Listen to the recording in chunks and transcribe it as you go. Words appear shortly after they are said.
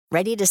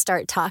Ready to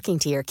start talking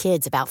to your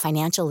kids about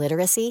financial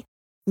literacy?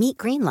 Meet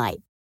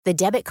Greenlight, the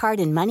debit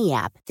card and money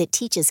app that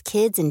teaches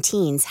kids and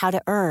teens how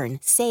to earn,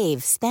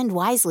 save, spend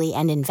wisely,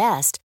 and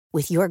invest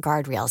with your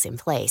guardrails in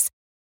place.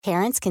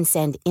 Parents can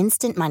send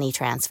instant money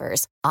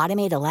transfers,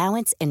 automate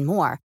allowance, and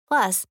more.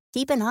 Plus,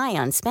 keep an eye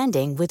on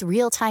spending with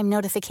real-time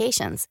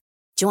notifications.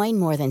 Join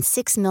more than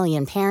 6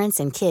 million parents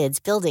and kids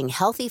building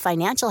healthy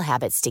financial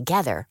habits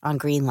together on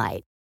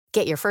Greenlight.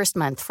 Get your first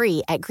month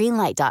free at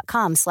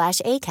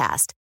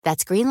greenlight.com/ACAST.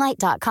 That's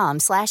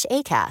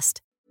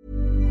greenlight.com/ACAST.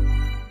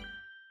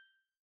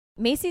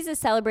 Macy's is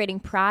celebrating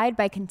Pride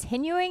by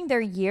continuing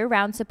their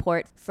year-round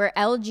support for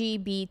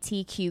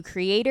LGBTQ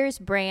creators,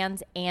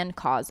 brands, and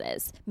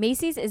causes.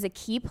 Macy's is a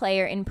key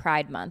player in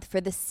Pride Month.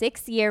 For the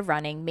 6th year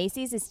running,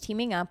 Macy's is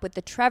teaming up with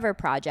the Trevor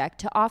Project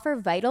to offer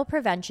vital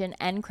prevention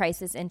and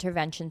crisis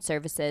intervention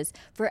services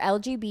for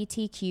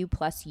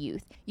LGBTQ+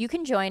 youth. You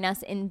can join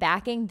us in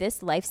backing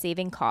this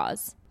life-saving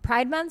cause.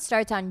 Pride Month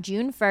starts on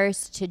June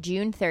 1st to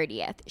June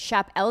 30th.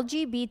 Shop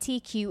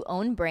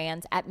LGBTQ-owned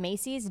brands at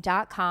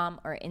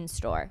Macys.com or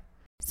in-store.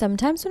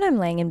 Sometimes when I'm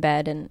laying in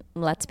bed, and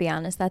let's be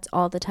honest, that's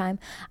all the time,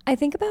 I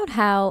think about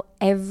how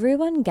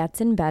everyone gets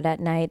in bed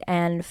at night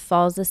and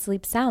falls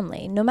asleep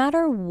soundly, no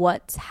matter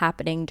what's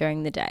happening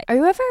during the day. Are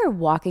you ever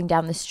walking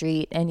down the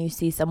street and you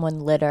see someone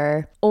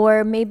litter?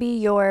 Or maybe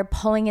you're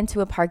pulling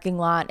into a parking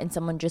lot and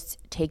someone just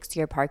takes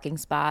your parking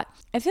spot?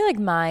 I feel like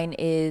mine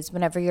is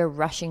whenever you're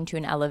rushing to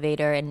an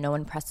elevator and no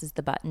one presses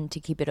the button to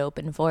keep it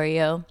open for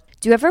you.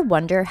 Do you ever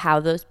wonder how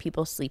those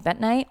people sleep at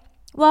night?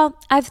 Well,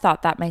 I've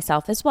thought that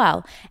myself as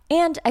well,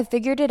 and I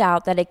figured it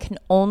out that it can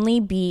only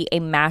be a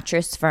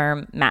Mattress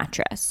Firm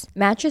mattress.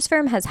 Mattress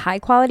Firm has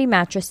high-quality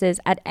mattresses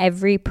at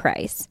every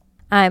price.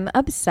 I'm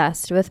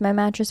obsessed with my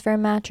Mattress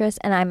Firm mattress,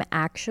 and I'm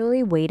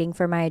actually waiting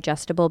for my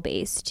adjustable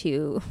base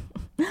to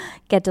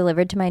get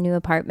delivered to my new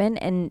apartment,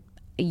 and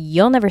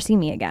you'll never see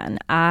me again.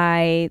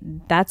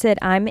 That's it.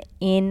 I'm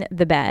in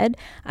the bed.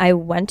 I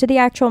went to the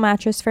actual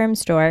Mattress Firm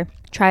store,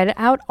 tried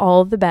out all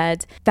of the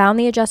beds, found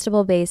the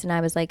adjustable base, and I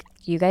was like,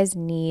 you guys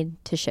need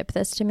to ship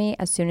this to me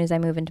as soon as I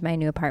move into my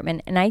new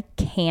apartment, and I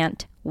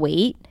can't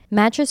wait.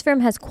 Mattress Firm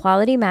has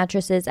quality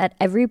mattresses at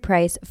every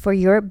price for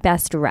your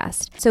best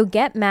rest. So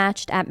get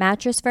matched at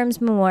Mattress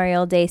Firm's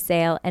Memorial Day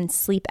sale and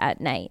sleep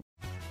at night.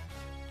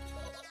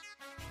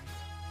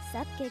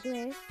 Sup,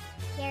 gigglers?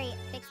 Gary,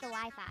 fix the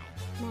Wi-Fi.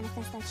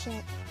 Manifest that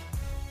shit.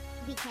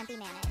 We can't be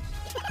managed.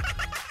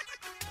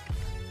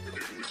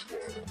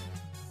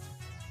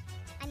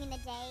 I mean, the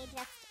day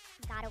just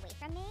got away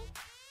from me.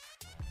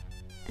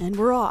 And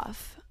we're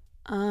off.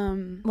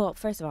 Well,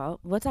 first of all,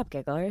 what's up,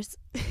 gigglers?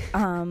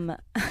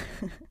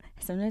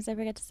 Sometimes I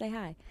forget to say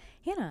hi.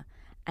 Hannah,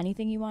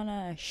 anything you want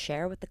to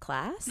share with the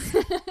class?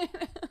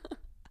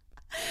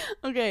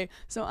 Okay,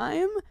 so I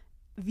am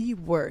the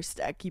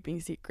worst at keeping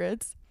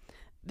secrets.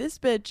 This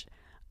bitch,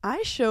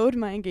 I showed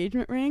my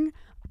engagement ring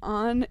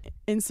on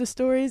Insta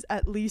stories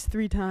at least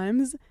 3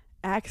 times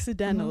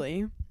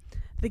accidentally.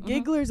 The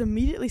gigglers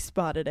immediately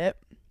spotted it.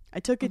 I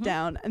took it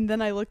down, and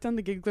then I looked on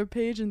the Giggler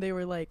page, and they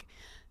were like,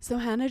 so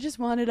Hannah just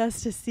wanted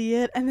us to see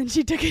it, and then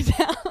she took it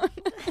down.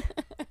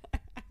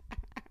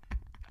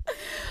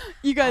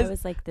 You guys, I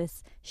was like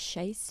this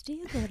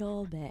shisty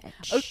little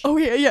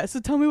bitch. Yeah. So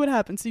tell me what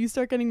happened. So you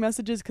start getting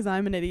messages because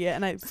I'm an idiot,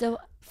 and I So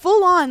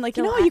full on, like,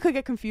 So you know how you could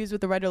get confused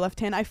with the right or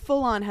left hand? I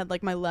full on had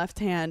like my left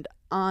hand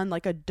on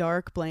like a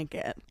dark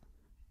blanket.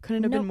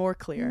 Couldn't have been more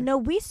clear. No,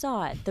 we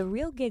saw it. The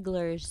real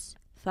gigglers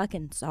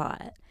fucking saw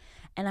it.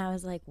 And I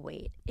was like,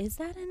 wait, is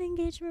that an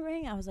engagement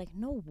ring? I was like,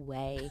 no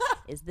way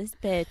is this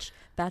bitch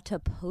about to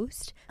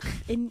post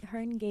in her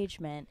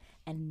engagement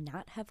and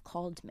not have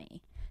called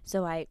me.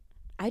 So I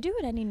do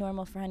what any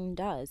normal friend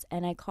does,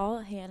 and I call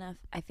Hannah.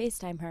 I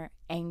FaceTime her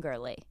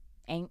angrily.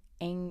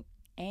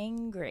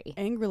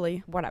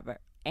 Angrily. Whatever.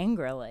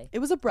 Angrily. It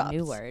was abrupt.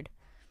 New word.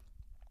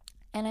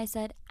 And I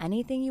said,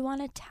 anything you want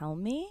to tell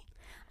me?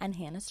 And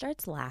Hannah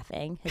starts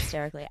laughing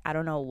hysterically. I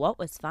don't know what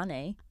was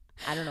funny.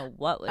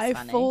 I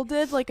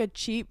folded like a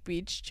cheap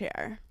beach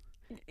chair.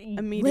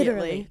 Immediately.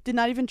 Literally. Did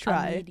not even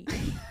try.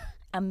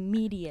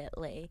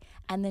 Immediately.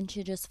 And then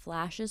she just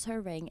flashes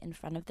her ring in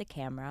front of the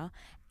camera.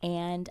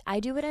 And I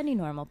do what any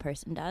normal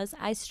person does.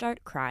 I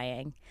start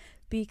crying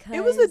because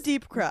It was a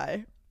deep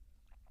cry.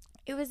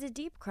 It was a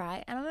deep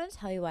cry. And I'm going to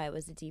tell you why it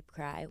was a deep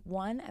cry.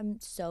 One, I'm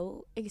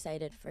so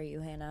excited for you,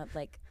 Hannah.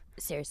 Like,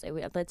 seriously,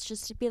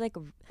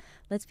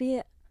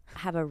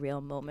 have a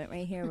real moment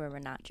right here where we're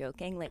not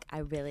joking. Like, I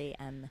really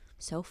am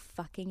so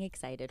fucking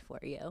excited for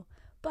you.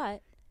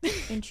 But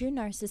in true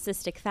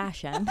narcissistic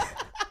fashion,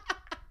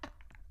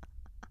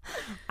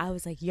 I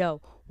was like,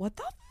 yo, what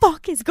the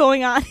fuck is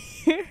going on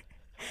here?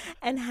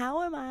 And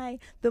how am I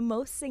the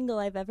most single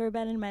I've ever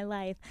been in my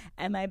life,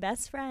 and my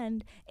best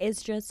friend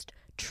is just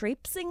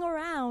traipsing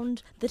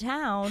around the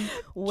town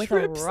with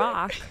a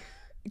rock.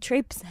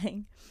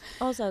 Traipsing.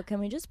 Also, can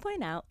we just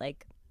point out,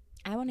 like,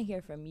 I want to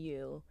hear from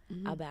you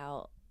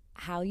about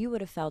how you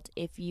would have felt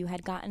if you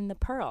had gotten the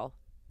pearl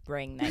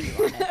ring that you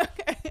wanted.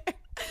 Okay.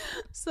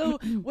 So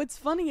what's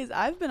funny is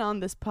I've been on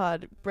this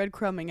pod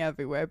breadcrumbing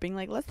everywhere, being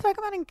like, let's talk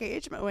about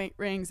engagement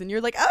rings. And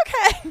you're like,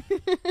 okay.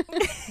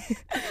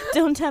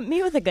 Don't tempt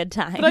me with a good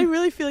time. But I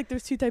really feel like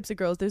there's two types of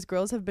girls. There's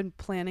girls who have been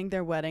planning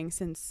their wedding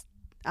since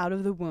out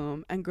of the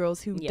womb, and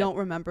girls who don't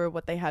remember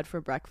what they had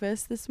for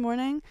breakfast this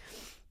morning.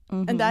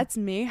 And that's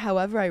me.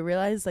 However, I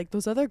realize like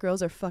those other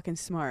girls are fucking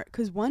smart,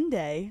 because one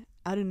day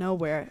out of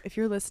nowhere, if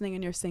you're listening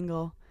and you're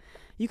single,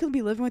 you could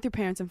be living with your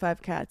parents and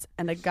 5 cats,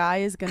 and a guy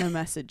is gonna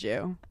message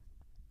you,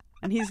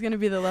 and he's gonna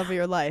be the love of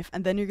your life,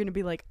 and then you're gonna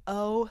be like,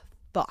 oh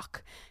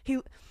fuck.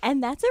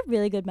 And that's a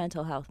really good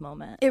mental health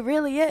moment. It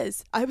really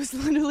is. I was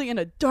literally in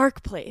a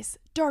dark place.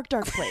 Dark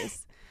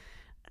place.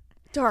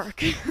 Dark.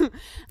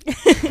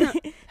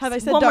 Have I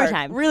said One dark? more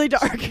time. Really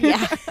dark.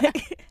 Yeah.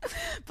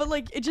 But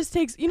like it just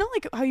takes, you know,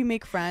 like how you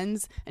make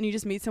friends and you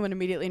just meet someone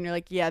immediately and you're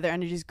like, yeah, their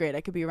energy's great,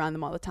 I could be around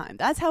them all the time.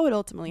 That's how it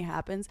ultimately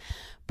happens.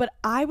 But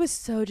I was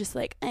so just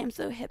like, I'm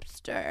so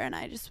hipster and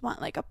I just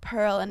want like a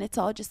pearl, and it's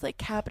all just like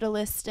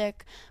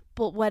capitalistic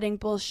wedding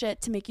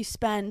bullshit to make you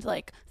spend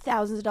like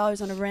thousands of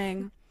dollars on a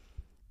ring.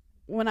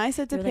 When I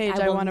said to You're Paige,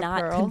 like, I want a pearl. I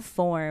will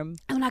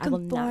not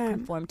conform.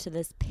 conform to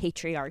this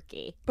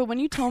patriarchy. But when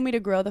you told me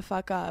to grow the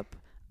fuck up,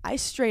 I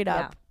straight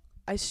up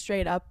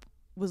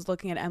was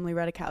looking at Emily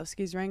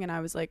Ratajkowski's ring, and I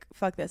was like,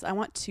 fuck this, I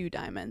want 2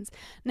 diamonds.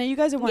 Now you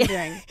guys are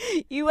wondering.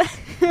 You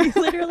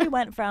literally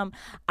went from,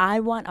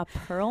 I want a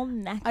pearl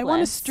necklace. I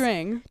want a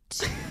string.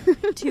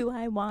 to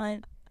I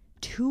want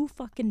 2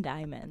 fucking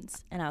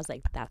diamonds. And I was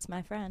like, that's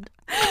my friend.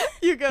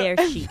 You go. There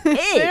she is.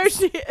 There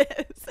she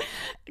is.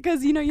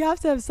 Because, you know, you have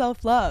to have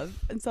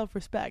self-love and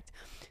self-respect.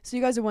 So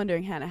you guys are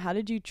wondering, Hannah, how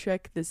did you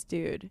trick this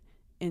dude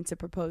into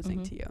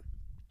proposing to you?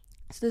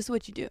 So this is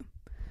what you do.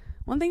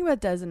 One thing about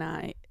Des and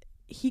I,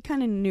 he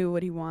kind of knew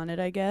what he wanted,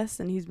 I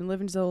guess, and he's been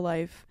living his whole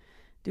life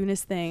doing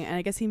his thing. And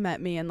I guess he met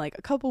me, and like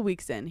a couple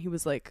weeks in, he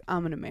was like, I'm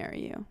going to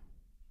marry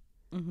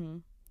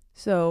you.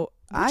 So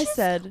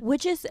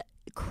which is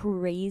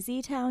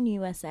Crazy Town,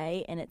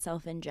 USA in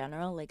itself in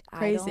general. Like,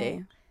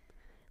 crazy.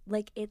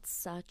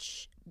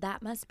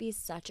 That must be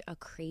such a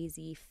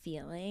crazy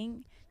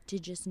feeling to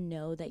just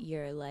know that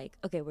you're like,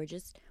 okay,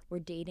 we're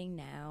dating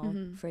now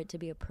for it to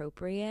be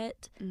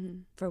appropriate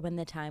for when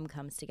the time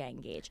comes to get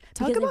engaged.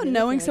 Talk Because I about really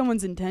knowing feel like,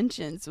 someone's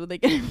intentions when they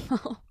get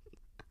involved.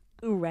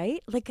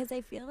 right? Like, because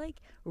I feel like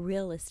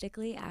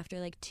realistically, after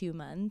like 2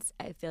 months,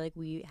 I feel like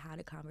we had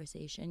a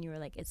conversation. You were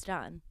like, it's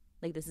done.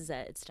 Like, this is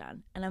it. It's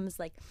done. And I was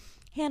like,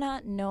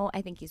 Hannah, no,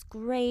 I think he's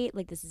great.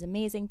 Like, this is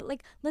amazing. But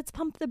like, let's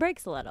pump the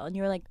brakes a little. And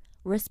you were like,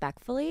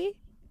 respectfully,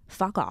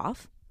 fuck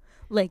off.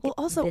 Like, well,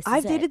 also,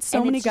 I've dated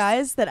so many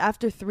guys that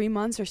after 3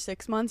 months or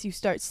 6 months, you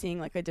start seeing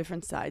like a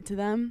different side to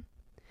them.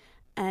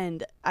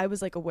 And I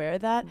was like aware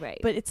of that. Right.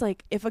 But it's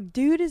like, if a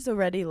dude is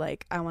already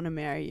like, I want to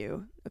marry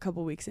you a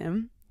couple weeks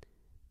in,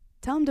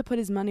 tell him to put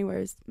his money where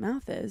his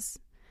mouth is.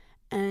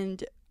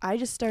 And I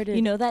just started.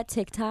 You know that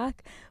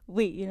TikTok?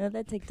 Wait, you know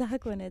that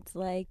TikTok when it's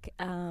like,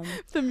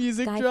 the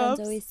music guy drops? friends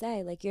always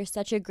say, like, you're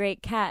such a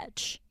great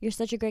catch. You're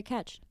such a great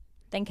catch.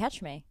 Then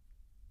catch me.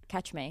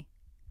 Catch me.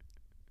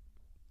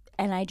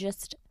 And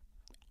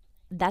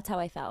that's how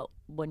I felt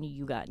when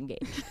you got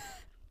engaged.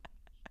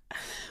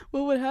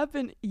 Well, what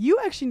happened, you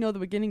actually know the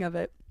beginning of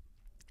it.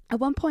 At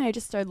one point, I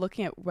just started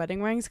looking at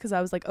wedding rings because I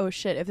was like, oh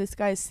shit, if this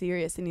guy is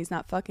serious and he's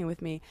not fucking with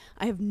me,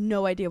 I have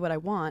no idea what I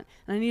want.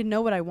 And I need to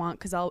know what I want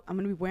because I'm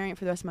going to be wearing it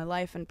for the rest of my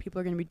life and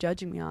people are going to be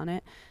judging me on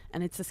it.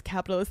 And it's this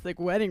capitalistic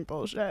wedding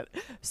bullshit.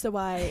 So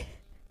I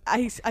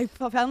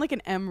found like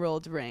an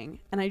emerald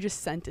ring and I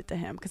just sent it to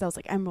him because I was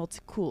like, emerald's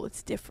cool.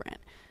 It's different.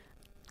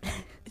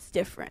 It's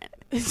different.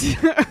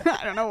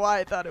 I don't know why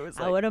I thought it was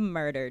like. I would have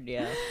murdered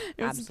you.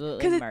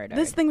 Absolutely murdered.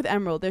 This thing with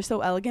emerald, they're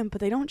so elegant,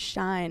 but they don't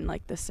shine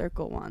like the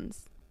circle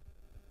ones.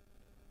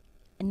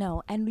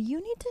 No, and you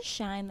need to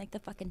shine like the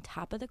fucking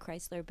top of the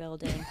Chrysler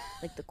building,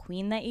 like the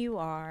queen that you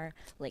are.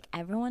 Like,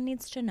 everyone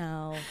needs to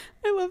know.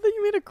 I love that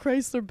you made a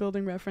Chrysler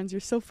building reference. You're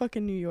so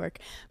fucking New York.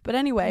 But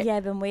anyway. Yeah,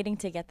 I've been waiting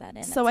to get that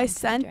in. So I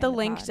sent the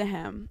link to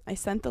him.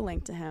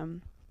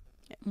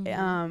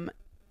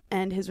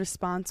 And his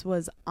response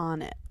was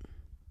on it.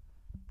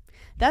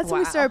 That's when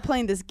we started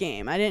playing this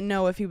game. I didn't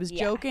know if he was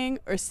joking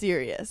or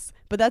serious.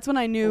 But that's when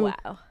I knew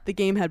the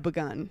game had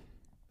begun.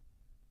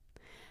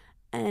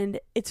 And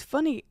it's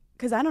funny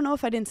because I don't know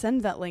if I didn't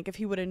send that link if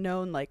he would have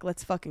known, like,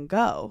 let's fucking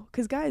go.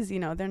 Because guys, you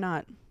know, they're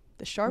not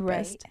the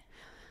sharpest. Right.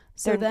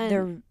 So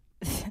they're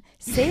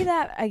say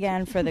that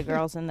again for the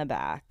girls in the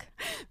back.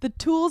 The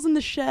tools in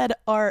the shed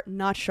are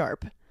not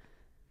sharp.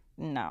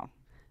 No.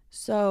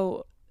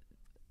 So,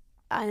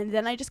 and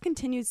then I just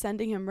continued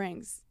sending him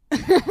rings.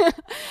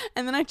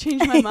 And then I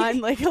changed my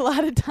mind like a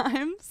lot of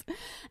times.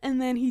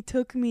 And then he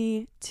took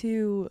me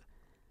to,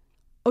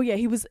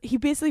 he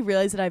basically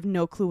realized that I have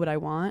no clue what I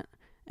want.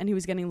 And he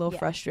was getting a little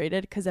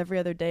frustrated because every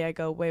other day I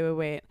go,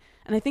 wait.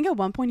 And I think at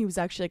one point he was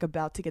actually like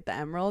about to get the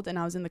emerald. And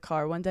I was in the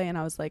car one day and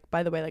I was like,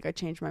 by the way, like, I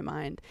changed my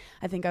mind.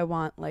 I think I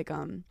want like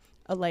a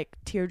like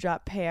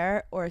teardrop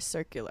pear or a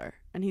circular.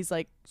 And he's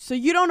like, so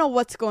you don't know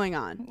what's going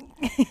on.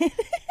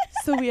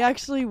 So we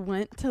actually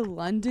went to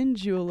London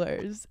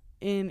Jewelers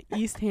in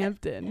East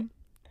Hampton.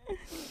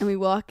 And we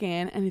walk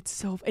in, and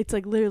it's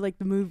like literally like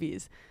the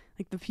movies.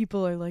 Like the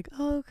people are like,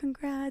 oh,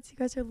 congrats, you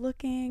guys are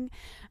looking.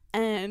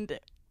 And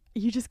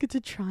you just get to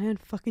try on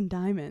fucking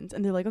diamonds.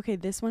 And they're like, okay,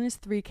 this one is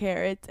 3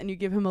 carats. And you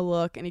give him a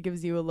look, and he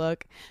gives you a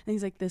look. And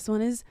he's like, this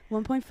one is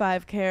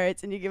 1.5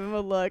 carats. And you give him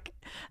a look.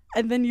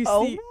 And then you see.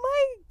 Oh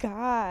my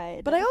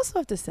God. But I also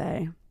have to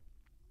say,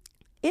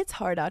 it's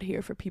hard out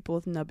here for people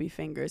with nubby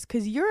fingers,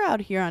 because you're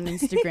out here on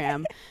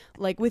Instagram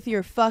like with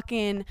your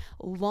fucking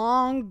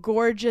long,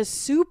 gorgeous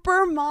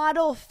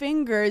supermodel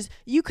fingers.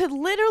 You could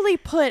literally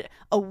put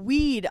a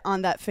weed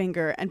on that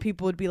finger and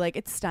people would be like,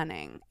 it's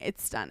stunning.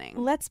 It's stunning.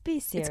 Let's be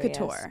serious. It's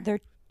couture.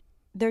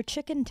 They're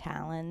chicken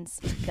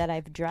talons that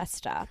I've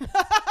dressed up.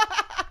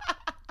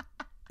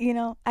 You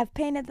know, I've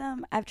painted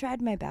them. I've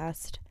tried my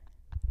best.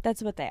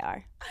 That's what they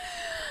are.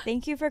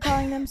 Thank you for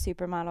calling them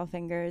supermodel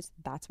fingers.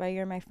 That's why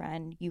you're my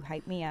friend. You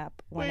hype me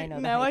up when I know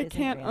the now hype I isn't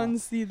can't real.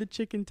 unsee the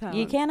chicken talon.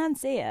 You can't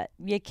unsee it.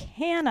 You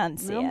can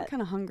unsee Now I'm it.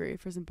 kind of hungry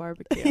for some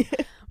barbecue.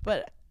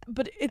 but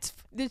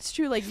it's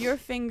true. Like your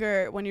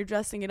finger, when you're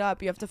dressing it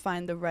up, you have to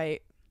find the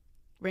right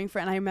ring for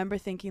it. And I remember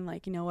thinking,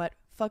 like, you know what?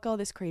 Fuck all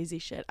this crazy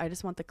shit. I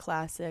just want the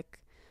classic.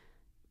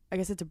 I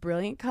guess it's a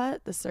brilliant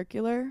cut, the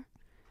circular,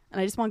 and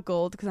I just want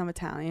gold because I'm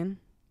Italian.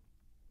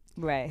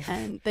 Right.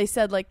 And they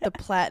said like the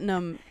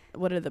platinum.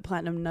 What are the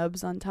platinum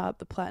nubs on top?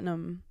 The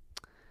platinum,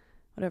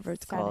 whatever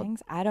it's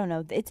Settings? I don't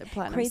know. It's The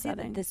platinum crazy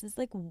setting.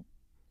 that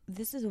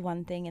this is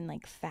one thing in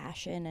like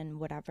fashion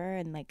and whatever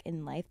and like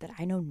in life that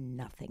I know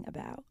nothing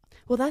about.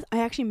 Well, I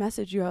actually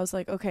messaged you. I was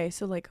like, okay,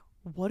 so like,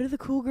 what are the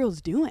cool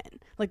girls doing?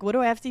 Like, what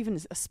do I have to even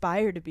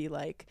aspire to be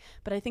like?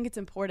 But I think it's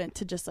important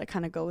to just like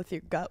kind of go with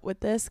your gut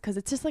with this, because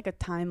it's just like a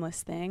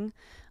timeless thing.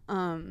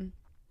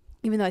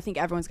 Even though I think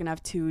everyone's going to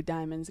have 2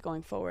 diamonds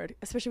going forward,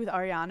 especially with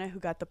Ariana,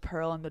 who got the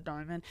pearl and the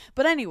diamond.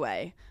 But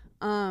anyway,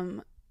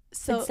 so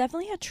it's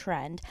definitely a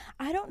trend.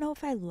 I don't know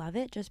if I love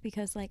it just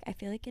because like I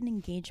feel like an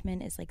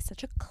engagement is like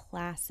such a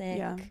classic,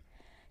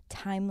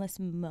 timeless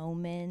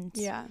moment.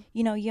 Yeah.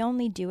 You know, you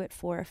only do it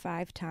 4 or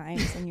 5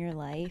 times in your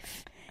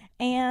life.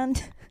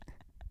 And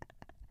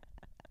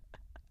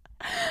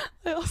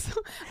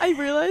I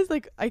realized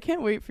like I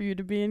can't wait for you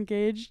to be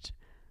engaged.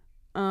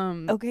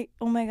 okay,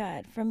 oh my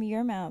God, from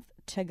your mouth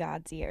to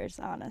God's ears,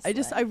 honestly.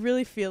 I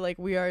really feel like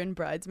we are in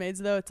Bridesmaids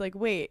though. It's like,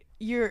 wait,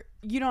 you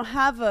don't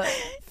have a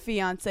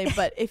fiance,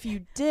 but if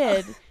you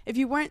did, if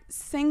you weren't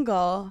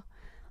single,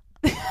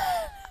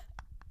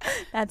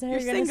 that's how you're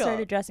gonna start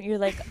addressing. You're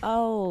like,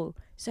 oh,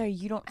 sorry,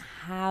 you don't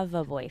have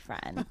a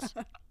boyfriend.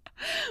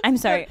 I'm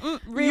sorry.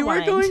 Rewind. You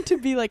are going to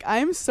be like,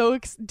 I'm so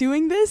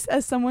doing this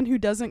as someone who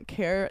doesn't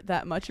care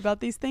that much about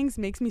these things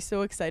makes me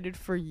so excited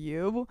for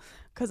you,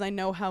 because I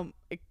know how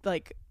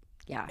like.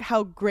 Yeah.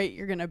 How great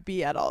you're gonna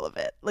be at all of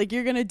it. Like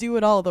you're gonna do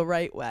it all the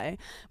right way.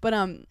 But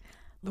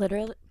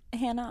literally,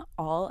 Hannah,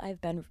 all I've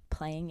been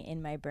playing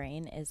in my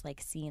brain is like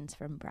scenes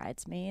from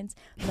Bridesmaids,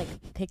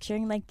 like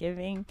picturing like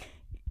giving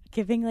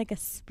like a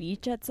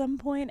speech at some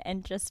point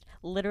and just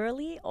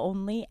literally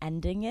only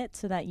ending it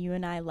so that you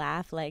and I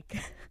laugh like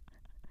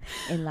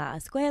en la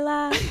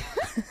escuela.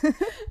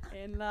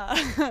 In la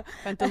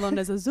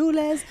pantalones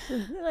azules.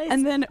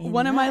 And then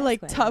one of my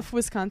like tough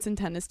Wisconsin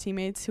tennis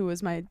teammates, who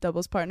was my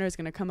doubles partner, is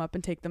gonna come up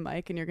and take the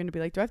mic, and you're gonna be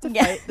like, do I have to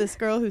fight this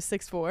girl who's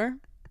 6'4"?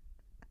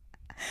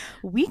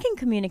 We can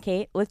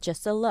communicate with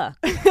just a look.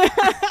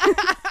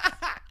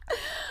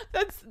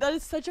 That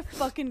is such a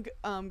fucking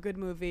good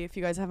movie. If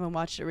you guys haven't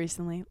watched it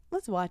recently,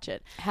 let's watch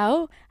it.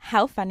 How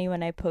funny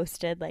when I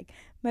posted like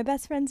my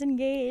best friend's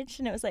engaged,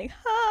 and it was like,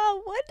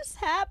 what is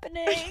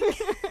happening?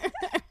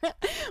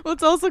 Well,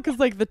 it's also because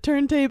like the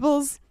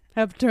turntables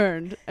have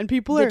turned, and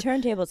people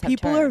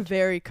are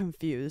very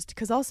confused.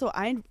 Because also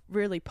I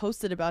rarely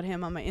posted about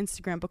him on my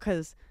Instagram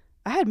because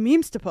I had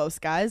memes to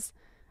post, guys.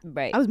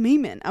 Right. I was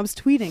memeing, I was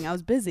tweeting, I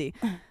was busy.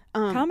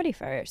 Comedy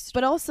first.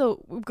 But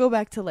also go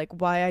back to like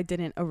why I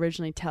didn't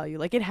originally tell you.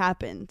 Like it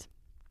happened.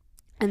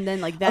 And then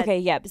like that. Okay,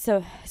 yeah.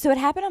 So it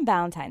happened on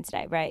Valentine's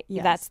Day, right?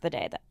 Yes. That's the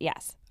day that,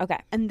 yes. Okay.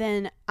 And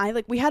then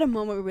we had a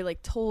moment where we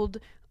like told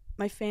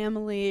my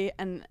family,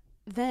 and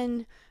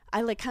then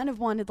I like kind of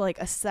wanted like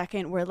a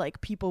second where like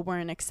people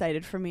weren't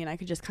excited for me and I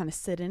could just kind of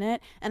sit in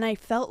it. And I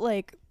felt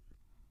like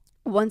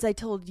once I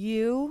told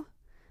you,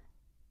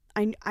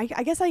 I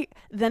guess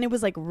then it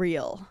was like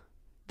real.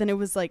 Then it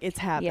was like, it's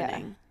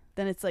happening. Yeah.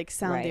 Then it's like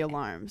sound the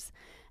alarms.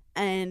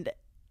 And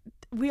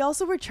we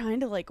also were trying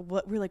to like,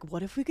 what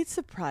if we could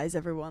surprise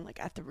everyone like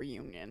at the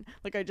reunion?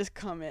 Like I just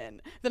come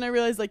in. Then I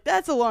realized like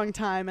that's a long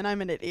time and I'm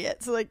an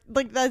idiot. So like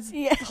that's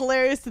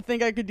hilarious to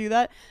think I could do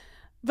that.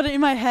 But in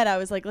my head I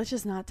was like, let's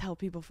just not tell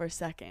people for a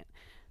second.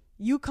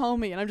 You call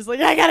me and I'm just like,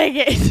 I gotta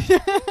engage.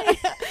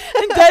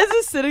 And Des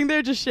is sitting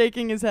there just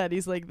shaking his head.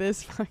 He's like,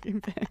 this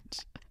fucking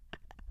bitch.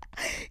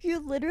 You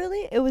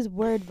literally, it was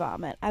word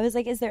vomit. I was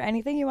like, is there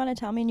anything you want to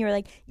tell me? And you were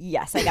like,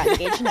 yes, I got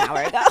engaged an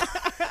hour ago.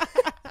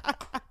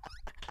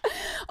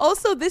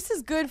 Also, this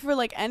is good for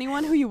like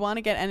anyone who you want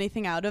to get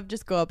anything out of.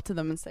 Just go up to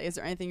them and say, is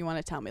there anything you want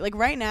to tell me? Like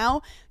right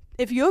now,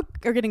 if you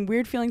are getting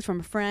weird feelings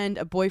from a friend,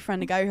 a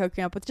boyfriend, a guy you're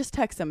hooking up with, just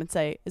text them and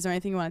say, is there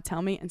anything you want to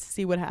tell me, and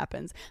see what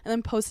happens, and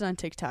then post it on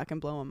TikTok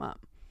and blow them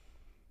up.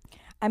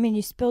 I mean,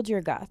 you spilled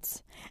your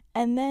guts,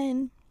 and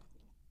then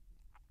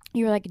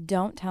you were like,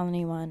 don't tell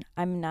anyone.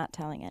 I'm not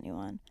telling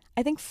anyone.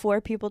 I think 4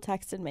 people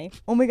texted me,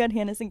 oh my God,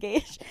 Hannah's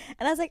engaged.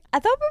 And I was like, I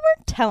thought we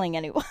weren't telling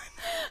anyone.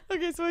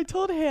 Okay, so I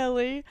told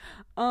Haley,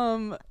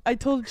 I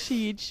told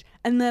Cheech,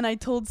 and then I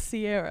told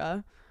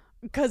Sierra,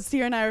 because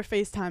Sierra and I are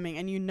FaceTiming,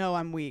 and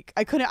I'm weak.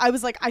 I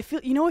was like, I feel,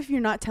 if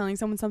you're not telling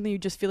someone something, you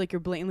just feel like you're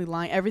blatantly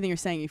lying. Everything you're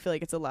saying, you feel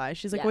like it's a lie.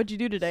 She's like, Yeah. what'd you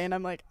do today? And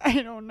I'm like,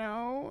 I don't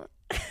know.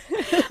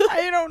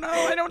 I don't know.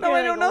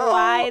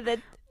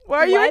 Why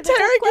are you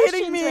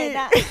interrogating me? Right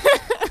now?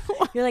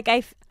 You're like,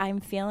 I'm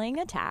feeling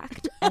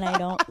attacked, and I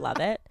don't love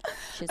it.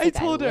 She's like,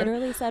 I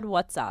literally said,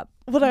 what's up?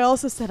 What I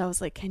also said, I was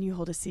like, can you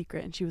hold a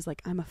secret? And she was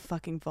like, I'm a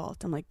fucking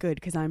vault. I'm like, good,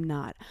 because I'm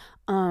not.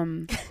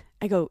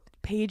 I go,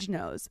 Paige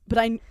knows. But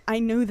I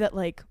knew that,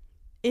 like,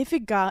 if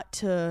it got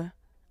to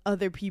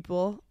other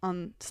people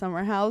on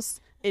Summer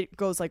House, it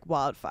goes like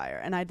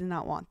wildfire, and I did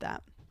not want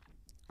that.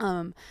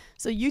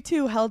 So you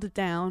two held it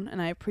down,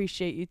 and I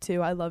appreciate you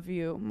too. I love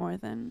you more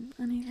than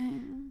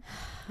anything.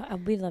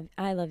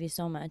 I love you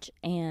so much,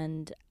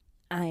 and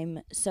I'm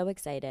so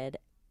excited,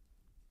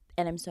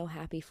 and I'm so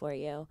happy for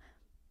you.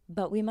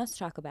 But we must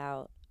talk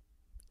about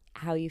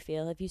how you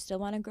feel if you still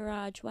want a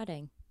garage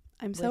wedding.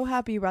 I'm so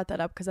happy you brought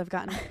that up, because I've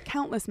gotten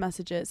countless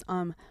messages.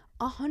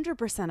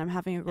 100% I'm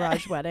having a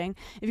garage wedding.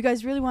 If you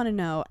guys really want to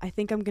know, I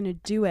think I'm gonna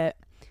do it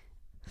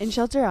in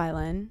Shelter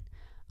Island,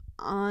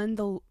 on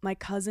my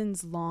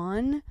cousin's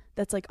lawn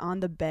that's like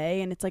on the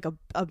bay, and it's like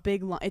a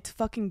big lawn. It's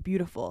fucking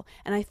beautiful,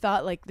 and I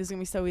thought, like, this is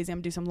gonna be so easy. I'm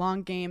gonna do some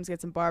lawn games, get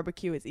some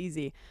barbecue. It's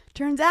easy.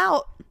 Turns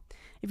out,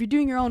 if you're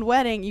doing your own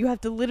wedding, you have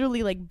to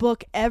literally like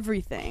book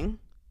everything,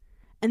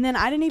 and then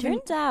I didn't even.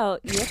 Turns out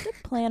you have to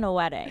plan a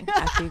wedding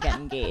after you get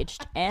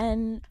engaged,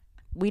 and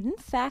we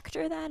didn't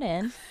factor that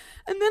in.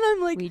 And then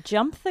I'm like, we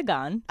jumped the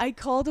gun. I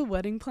called a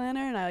wedding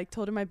planner, and I like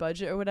told her my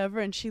budget or whatever,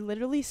 and she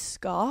literally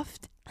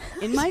scoffed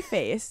in my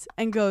face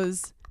and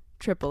goes,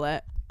 triple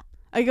it.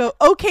 I go,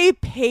 okay,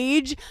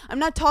 Paige, I'm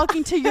not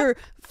talking to your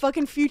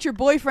fucking future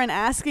boyfriend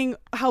asking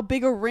how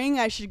big a ring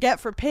I should get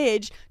for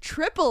Paige.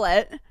 Triple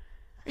it.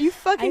 Are you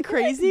fucking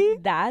crazy?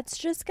 Like that's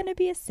just going to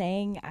be a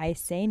saying I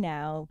say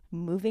now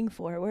moving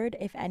forward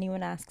if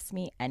anyone asks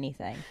me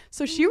anything.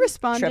 So she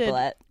responded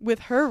it. with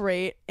her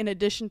rate in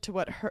addition to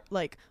what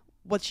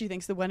she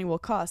thinks the wedding will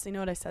cost. You know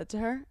what I said to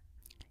her?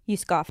 You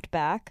scoffed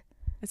back.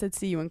 I said,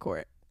 see you in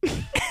court.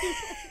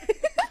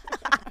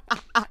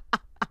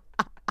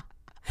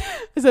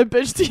 I said,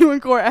 bitch, see you in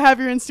court. I have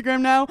your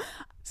Instagram now.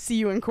 See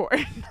you in court.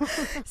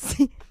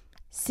 see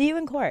you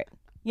in court.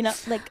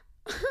 Like,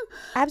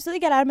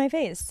 absolutely get out of my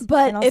face.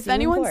 But if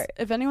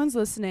anyone's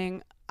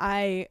listening,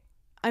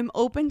 I'm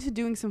open to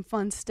doing some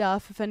fun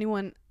stuff. If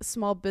anyone,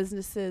 small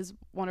businesses,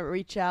 want to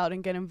reach out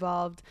and get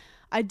involved,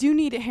 I do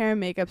need hair and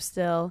makeup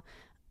still.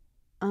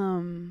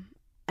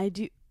 I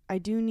do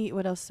need.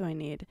 What else do I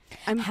need?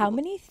 How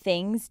many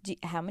things did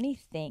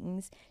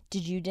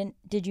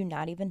you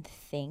not even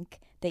think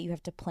that you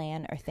have to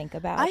plan or think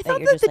about? I thought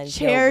that the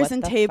chairs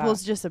and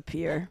tables just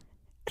appear.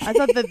 I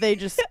thought that they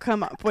just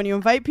come up. When you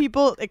invite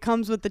people, it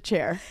comes with the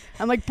chair.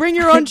 I'm like, bring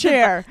your own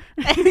chair.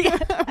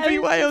 I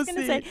was just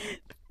gonna say,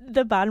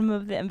 the bottom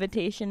of the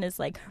invitation is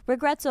like,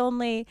 regrets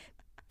only,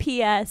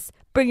 P.S.,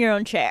 bring your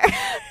own chair.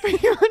 Bring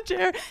your own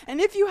chair.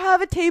 And if you have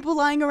a table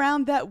lying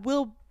around, that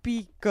will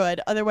be good.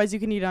 Otherwise, you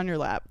can eat on your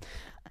lap.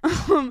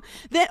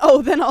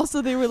 Then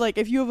also they were like,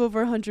 if you have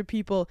over 100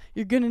 people,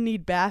 you're gonna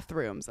need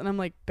bathrooms. And I'm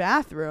like,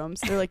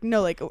 bathrooms? They're like,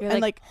 no, like,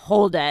 and like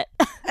hold it.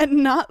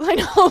 And not like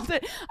hold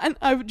it. And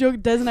I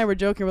joked, Des and I were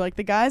joking, we're like,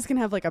 the guys can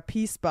have like a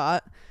pee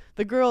spot.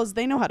 The girls,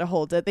 they know how to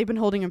hold it. They've been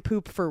holding in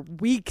poop for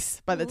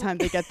weeks by the time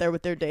they get there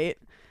with their date.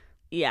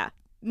 Yeah.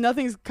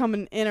 Nothing's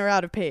coming in or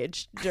out of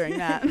Paige during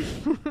that.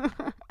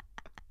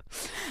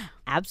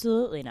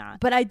 Absolutely not.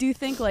 But I do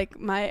think like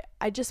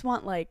I just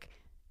want like,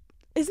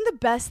 isn't the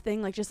best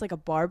thing like just like a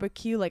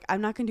barbecue? Like,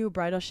 I'm not gonna do a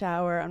bridal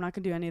shower. I'm not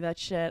gonna do any of that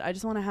shit. I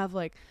just want to have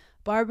like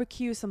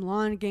barbecue, some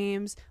lawn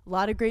games, a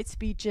lot of great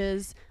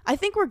speeches. I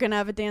think we're gonna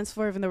have a dance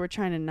floor, even though we're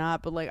trying to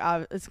not. But like,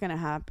 it's gonna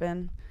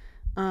happen.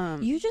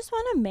 You just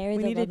want to marry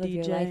the love of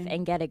your life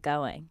and get it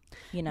going.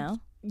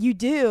 You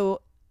do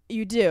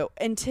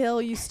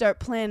until you start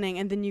planning,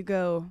 and then you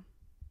go,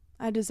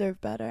 I deserve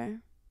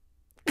better.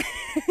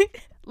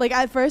 Like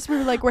at first we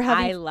were like,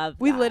 I love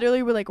that. We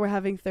literally were like, we're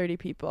having 30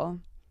 people.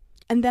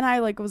 And then I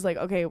like was like,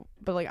 okay,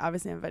 but like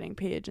obviously I'm inviting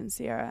Paige and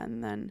Sierra,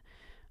 and then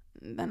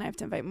I have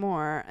to invite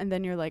more. And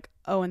then you're like,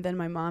 oh, and then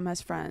my mom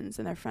has friends,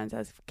 and their friends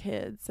has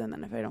kids, and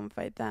then if I don't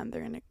invite them,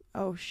 they're gonna,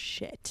 oh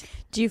shit.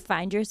 Do you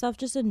find yourself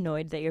just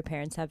annoyed that your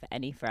parents have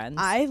any friends?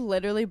 I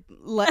literally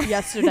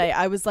yesterday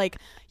I was like,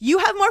 you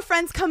have more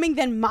friends coming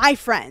than my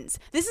friends.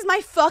 This is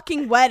my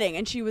fucking wedding.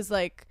 And she was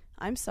like,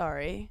 I'm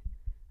sorry.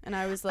 And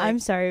I was like, I'm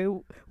sorry.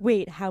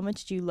 Wait, how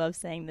much do you love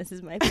saying this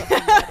is my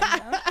fucking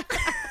wedding now?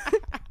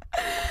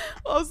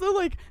 Also,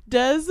 like,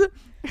 Des,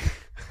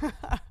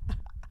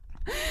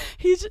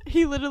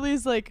 he literally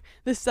is like,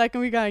 the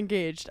second we got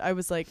engaged, I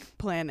was like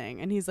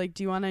planning, and he's like,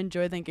 do you want to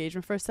enjoy the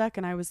engagement for a sec?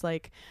 And I was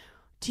like,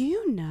 do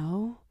you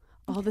know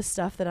all the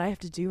stuff that I have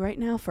to do right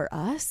now for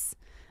us?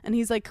 And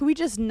he's like, could we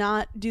just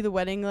not do the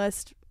wedding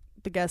list,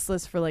 the guest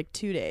list, for like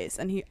 2 days?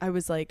 And I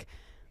was like,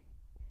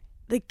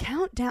 the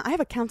countdown, I have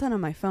a countdown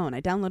on my phone.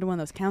 I downloaded one of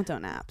those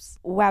countdown apps.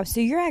 Wow,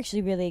 so you're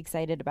actually really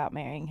excited about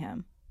marrying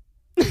him.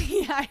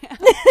 Yeah, I am.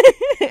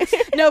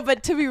 No,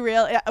 but to be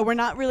real, we're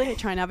not really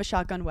trying to have a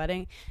shotgun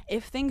wedding.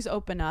 If things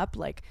open up,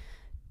 like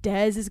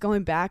Des is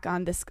going back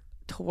on this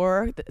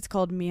tour, it's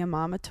called Mia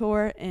Mama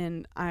Tour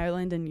in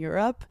Ireland and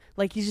Europe.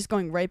 Like, he's just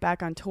going right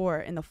back on tour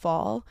in the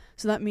fall.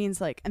 So that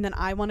means like, and then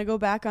I want to go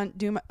back on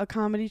do a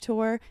comedy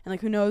tour, and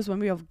like, who knows when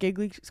we have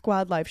Giggly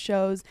Squad live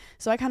shows.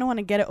 So I kind of want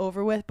to get it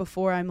over with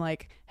before I'm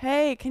like,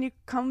 hey, can you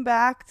come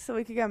back so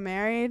we could get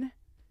married?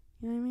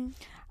 You know what I mean?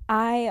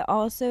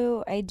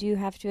 I do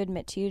have to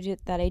admit to you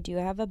that I do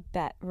have a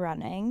bet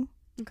running.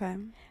 Okay.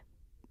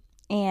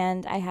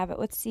 And I have it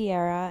with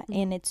Sierra,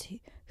 and it's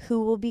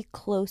who will be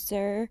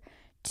closer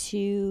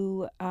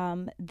to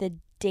the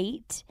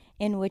date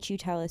in which you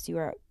tell us you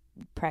are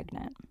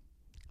pregnant.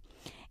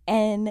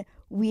 And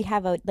we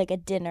have a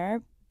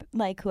dinner,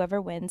 like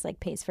whoever wins like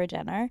pays for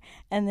dinner.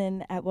 And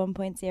then at one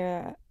point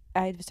I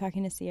was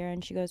talking to Sierra,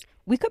 and she goes,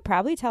 we could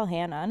probably tell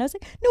Hannah. And I was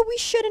like, no, we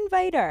should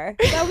invite her.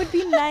 That would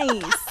be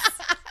nice.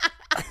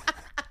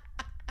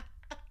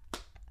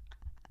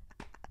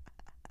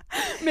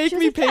 Make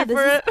me pay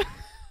for it.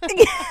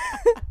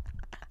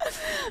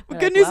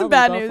 Good news and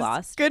bad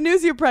news. Good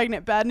news, you're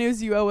pregnant. Bad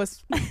news, you owe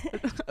us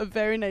a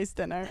very nice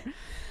dinner.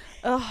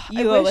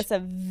 You owe us a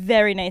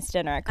very nice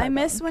dinner at Carbone. I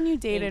miss when you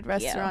dated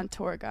restaurant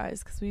tour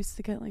guys, because we used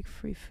to get like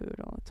free food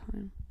all the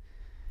time.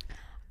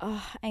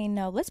 Oh, I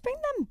know. Let's bring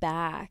them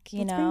back.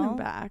 Let's bring them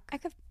back.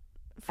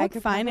 I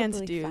could finance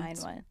dudes. Find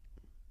one.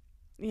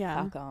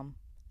 Yeah. Fuck them.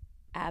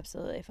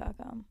 Absolutely fuck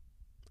them.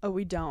 Oh,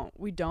 we don't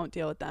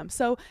deal with them.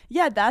 So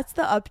yeah, that's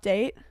the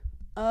update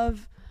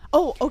of.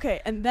 Oh,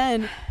 okay, and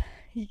then.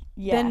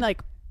 Yeah. Then,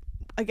 like,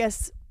 I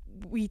guess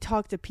we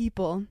talked to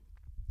people,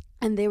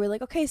 and they were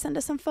like, okay, send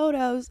us some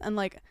photos. And,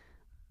 like,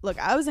 look,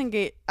 I was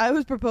engaged. I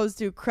was proposed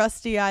to,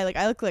 crusty eye. Like,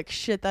 I look like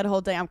shit that whole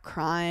day. I'm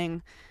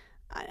crying.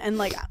 And,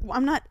 like,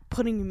 I'm not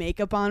putting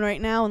makeup on right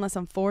now unless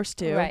I'm forced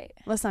to. Right.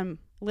 Unless I'm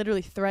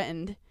literally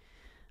threatened.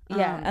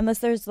 Yeah, unless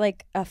there's,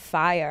 like, a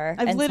fire.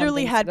 I've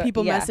literally had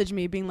people message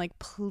me being like,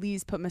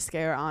 please put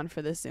mascara on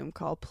for this Zoom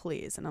call,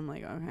 please. And I'm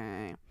like,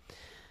 okay.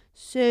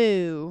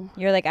 So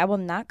you're like, I will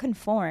not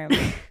conform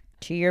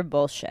to your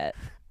bullshit.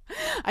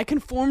 I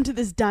conform to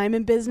this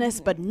diamond business,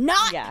 but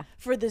not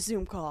for the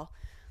Zoom call.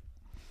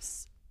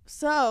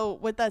 So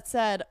with that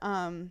said,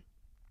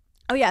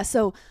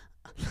 so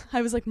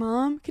I was like,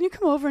 Mom, can you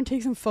come over and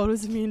take some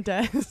photos of me and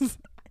Des?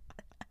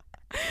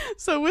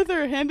 So with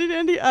her handy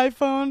dandy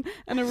iPhone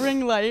and a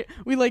ring light,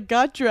 we like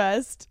got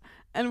dressed.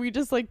 And we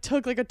just like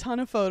took like a ton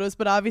of photos,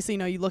 but obviously,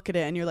 you look at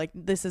it and you're like,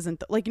 this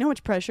isn't like, how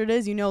much pressure it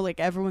is, like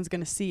everyone's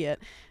going to see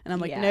it. And I'm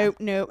like,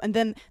 nope. And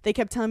then they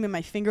kept telling me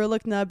my finger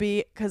looked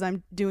nubby because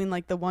I'm doing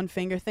like the one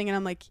finger thing. And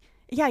I'm like,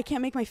 yeah, I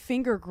can't make my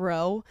finger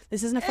grow.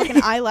 This isn't a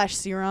fucking eyelash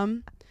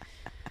serum.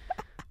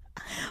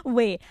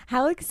 Wait,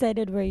 how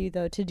excited were you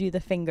though to do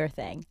the finger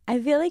thing? I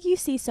feel like you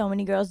see so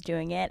many girls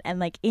doing it, and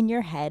like in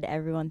your head,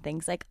 everyone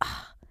thinks like,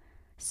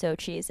 so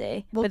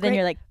cheesy. Well, but then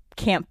you're like,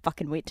 can't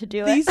fucking wait to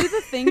do it. These are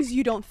the things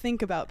you don't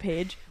think about,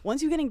 Paige.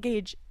 Once you get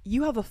engaged,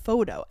 you have a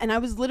photo. And I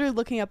was literally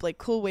looking up like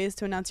cool ways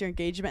to announce your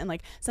engagement, and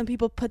like some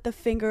people put the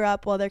finger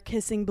up while they're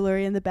kissing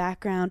blurry in the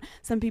background.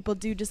 Some people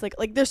do just like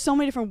there's so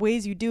many different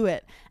ways you do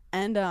it.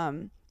 And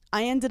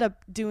I ended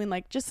up doing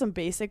like just some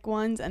basic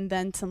ones, and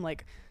then some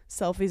like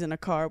selfies in a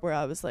car where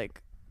I was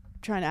like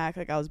trying to act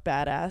like I was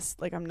badass.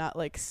 Like I'm not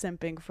like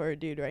simping for a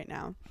dude right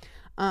now.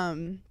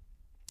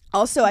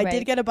 Also, I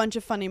did get a bunch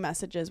of funny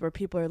messages where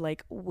people are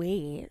like,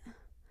 wait,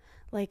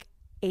 like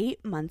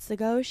 8 months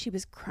ago, she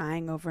was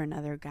crying over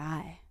another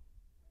guy.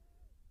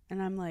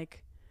 And I'm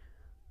like,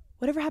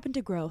 whatever happened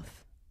to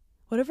growth?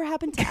 Whatever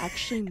happened to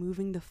actually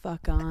moving the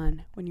fuck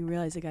on when you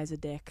realize a guy's a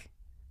dick?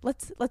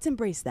 Let's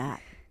embrace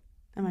that.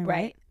 Am I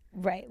right?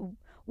 Right.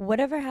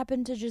 Whatever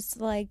happened to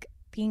just like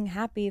being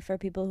happy for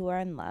people who are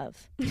in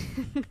love?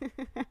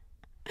 And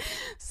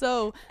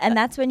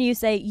that's when you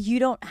say, you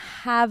don't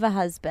have a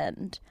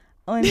husband.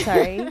 Oh, I'm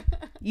sorry.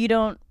 You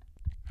don't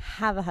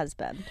have a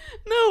husband.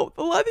 No,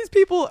 a lot of these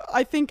people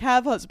I think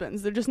have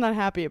husbands. They're just not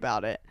happy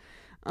about it.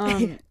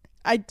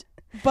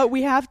 But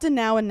we have to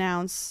now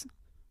announce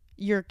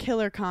your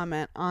killer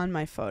comment on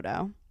my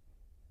photo.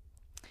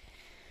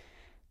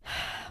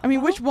 I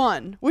mean, which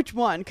one?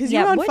 Because you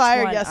were on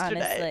fire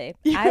yesterday.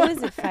 I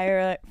was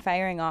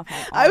firing off.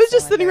 I was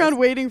just sitting around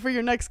waiting for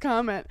your next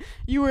comment.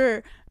 You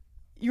were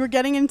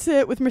getting into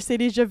it with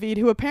Mercedes Javid,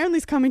 who apparently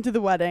is coming to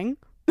the wedding.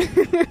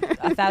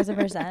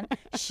 1,000%.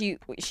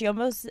 She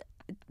almost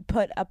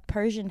put a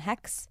Persian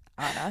hex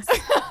on us,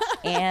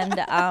 and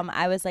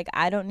I was like,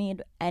 I don't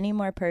need any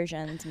more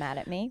Persians mad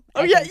at me.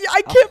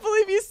 I can't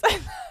believe you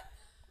said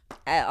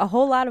that. A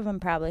whole lot of them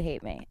probably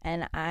hate me,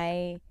 and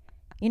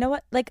you know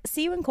what? Like,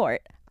 see you in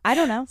court. I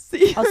don't know.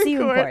 I'll see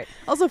you in court.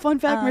 Also, fun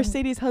fact,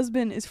 Mercedes'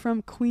 husband is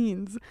from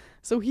Queens,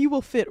 so he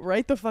will fit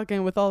right the fuck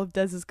in with all of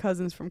Dez's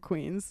cousins from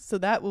Queens. So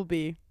that will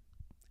be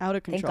out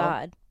of control. Thank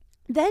God.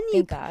 Then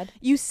Thank God.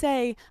 you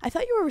say, I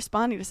thought you were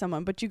responding to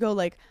someone, but you go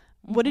like,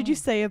 what did you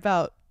say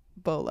about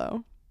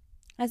Bolo?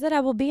 I said I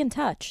will be in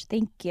touch.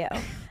 Thank you.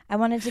 I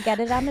wanted to get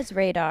it on his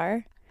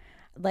radar.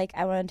 Like,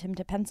 I wanted him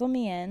to pencil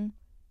me in.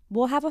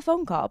 We'll have a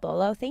phone call,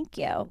 Bolo. Thank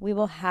you. We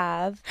will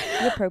have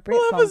the appropriate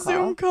We'll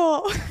phone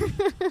call. have a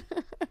Zoom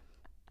call.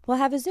 We'll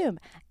have a Zoom.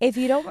 If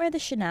you don't wear the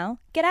Chanel,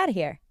 get out of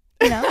here.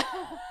 You know?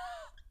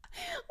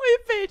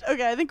 Wait, Paige.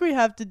 Okay, I think we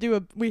have to do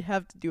a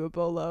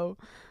Bolo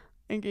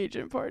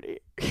engagement party.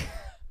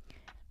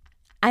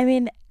 I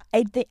mean,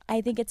 I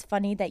think it's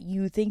funny that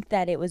you think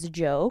that it was a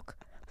joke.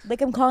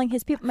 Like, I'm calling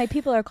his people. My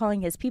people are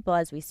calling his people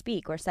as we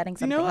speak. We're setting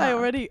something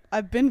up.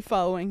 I've been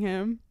following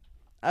him.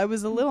 I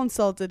was a little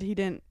insulted he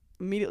didn't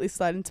immediately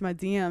slide into my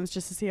DMs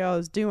just to see how I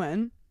was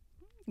doing.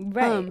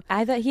 Right.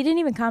 I thought he didn't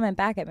even comment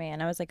back at me,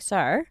 and I was like,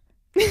 sir.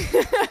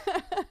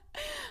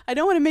 I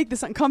don't want to make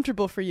this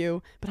uncomfortable for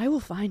you, but I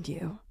will find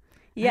you.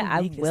 Yeah,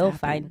 I will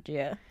find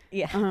you.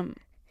 Yeah.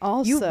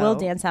 Also, you will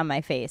dance on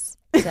my face.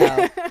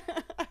 So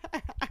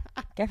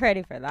get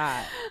ready for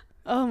that.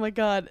 Oh my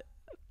God.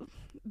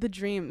 The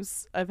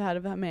dreams I've had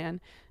of that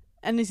man.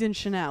 And he's in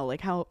Chanel,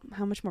 like how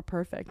much more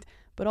perfect.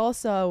 But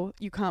also,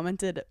 you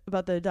commented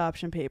about the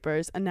adoption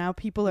papers, and now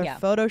people are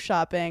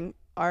photoshopping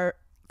our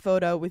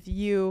photo with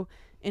you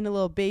in a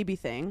little baby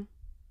thing.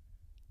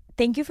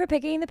 Thank you for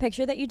picking the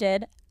picture that you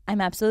did. I'm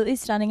absolutely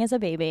stunning as a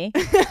baby.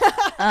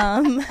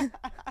 Oh my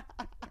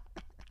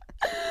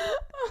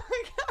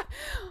God.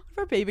 If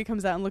our baby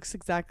comes out and looks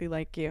exactly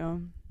like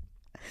you.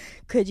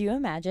 Could you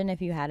imagine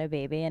if you had a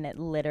baby and it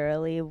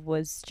literally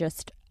was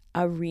just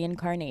a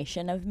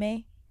reincarnation of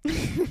me?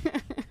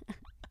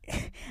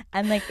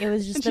 And like it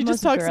was just and the she most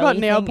just talks about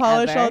nail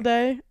polish ever. all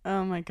day.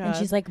 Oh my God. And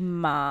she's like,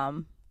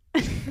 Mom,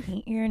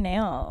 paint your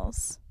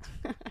nails.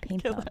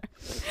 Paint them.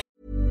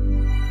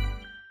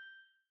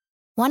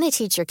 Want to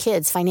teach your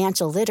kids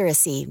financial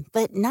literacy,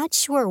 but not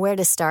sure where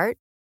to start?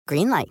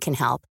 Greenlight can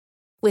help.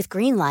 With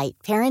Greenlight,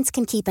 parents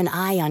can keep an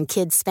eye on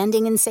kids'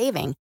 spending and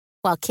saving,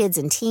 while kids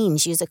and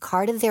teens use a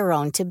card of their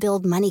own to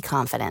build money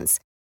confidence.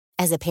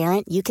 As a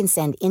parent, you can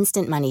send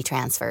instant money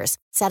transfers,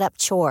 set up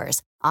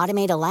chores,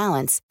 automate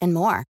allowance, and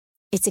more.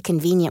 It's a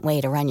convenient way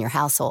to run your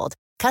household,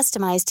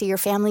 customized to your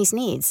family's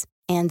needs,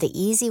 and the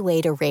easy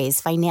way to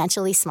raise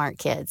financially smart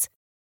kids.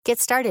 Get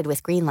started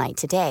with Greenlight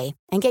today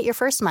and get your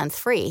first month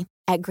free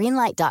at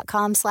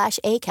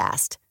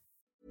greenlight.com/ACAST.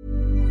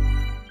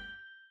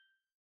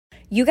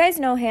 You guys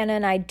know Hannah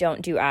and I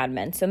don't do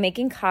admin, so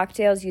making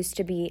cocktails used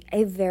to be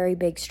a very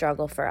big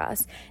struggle for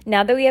us.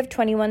 Now that we have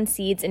 21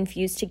 Seeds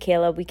infused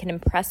tequila, we can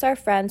impress our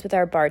friends with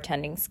our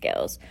bartending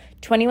skills.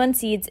 21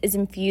 Seeds is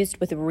infused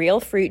with real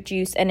fruit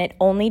juice, and it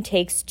only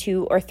takes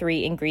 2 or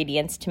 3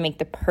 ingredients to make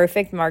the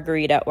perfect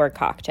margarita or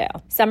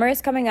cocktail. Summer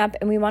is coming up,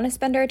 and we want to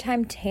spend our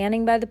time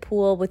tanning by the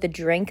pool with a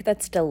drink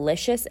that's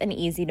delicious and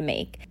easy to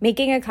make.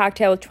 Making a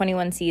cocktail with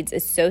 21 Seeds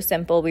is so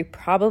simple, we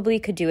probably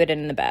could do it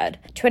in the bed.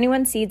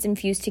 21 Seeds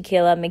infused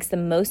tequila makes the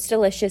most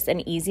delicious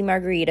and easy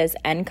margaritas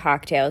and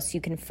cocktails so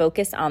you can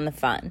focus on the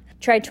fun.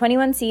 Try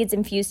 21 Seeds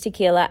infused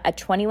tequila at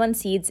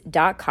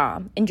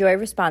 21seeds.com. Enjoy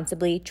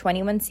responsibly.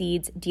 21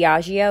 Seeds,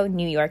 Diageo,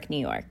 New York, New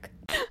York.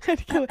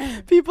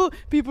 People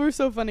were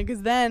so funny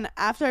because then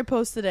after I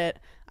posted it,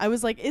 I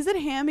was like, is it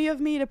hammy of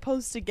me to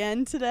post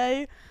again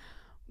today?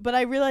 But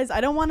I realized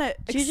I don't want to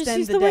extend just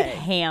use the the day. word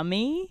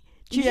hammy?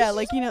 Yeah,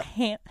 like, you know,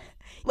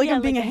 like Yeah,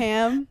 I'm being like a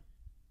ham.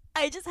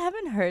 I just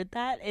haven't heard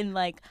that in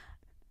like,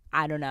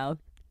 I don't know,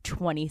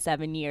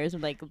 27 years.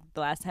 Like the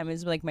last time it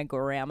was like my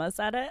grandma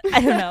said it. I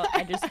don't know.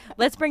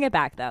 Let's bring it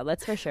back though.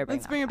 Let's for sure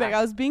bring it back.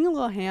 I was being a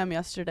little ham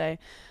yesterday,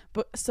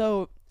 but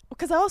so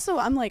because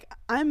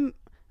I'm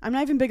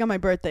not even big on my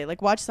birthday.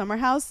 Like watch Summer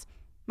House.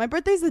 My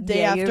birthday's the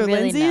day after you're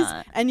really Lindsay's,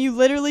 not. and you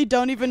literally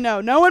don't even know.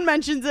 No one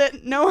mentions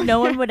it. No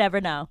one would ever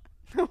know.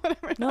 No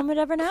one would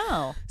ever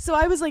know. So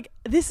I was like,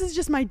 this is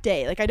just my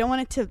day. Like I don't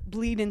want it to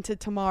bleed into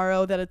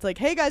tomorrow that it's like,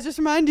 hey guys, just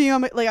reminding you.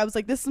 I was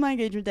like, this is my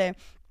engagement day.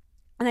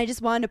 And I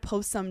just wanted to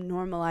post some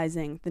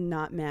normalizing the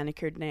not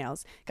manicured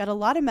nails. Got a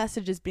lot of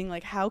messages being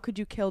like, how could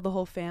you kill the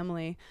whole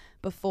family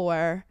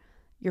before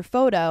your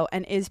photo?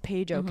 And is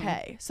Paige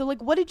okay? So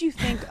like, what did you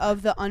think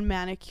of the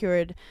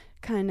unmanicured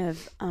kind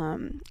of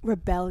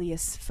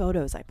rebellious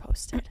photos I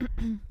posted?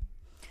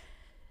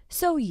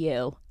 So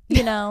you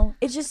know,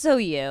 it's just so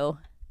you.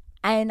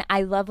 And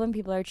I love when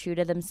people are true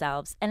to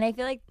themselves. And I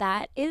feel like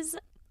that is,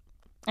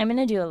 I'm going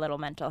to do a little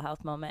mental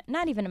health moment.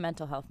 Not even a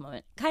mental health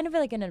moment. Kind of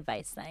like an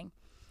advice thing.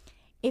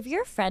 If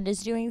your friend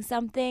is doing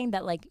something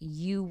that like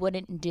you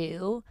wouldn't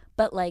do,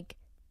 but like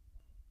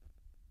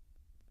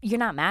you're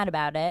not mad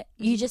about it,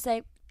 you just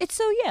say, it's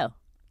so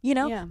you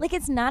know? Yeah. Like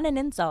it's not an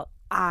insult.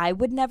 I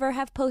would never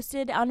have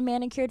posted on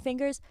manicured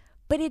fingers,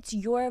 but it's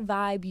your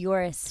vibe,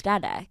 your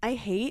aesthetic. I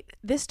hate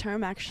this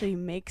term actually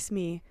makes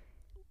me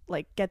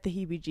like get the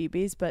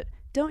heebie-jeebies, but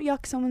don't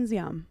yuck someone's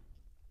yum.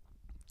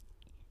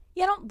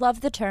 Yeah, I don't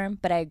love the term,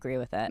 but I agree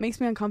with it. It makes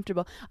me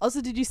uncomfortable.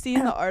 Also, did you see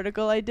in the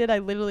article I did, I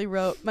literally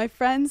wrote, my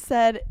friend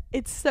said,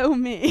 it's so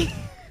me.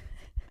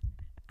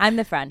 I'm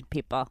the friend,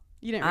 people.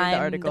 You didn't read the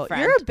I'm article. the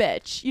friend. You're a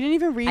bitch. You didn't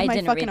even read I my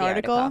didn't fucking read the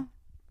article.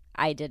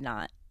 I did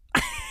not.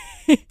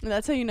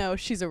 That's how you know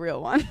she's a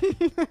real one.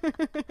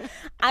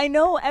 I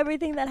know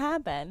everything that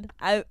happened.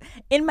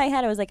 In my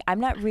head, I was like, I'm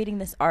not reading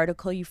this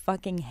article, you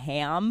fucking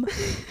ham.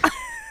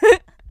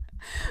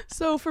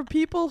 So for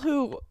people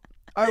who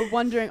are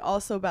wondering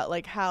also about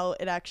like how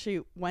it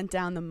actually went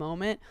down the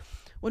moment,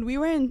 when we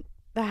were in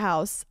the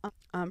house,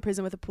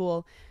 prison with a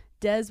pool,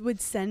 Des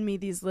would send me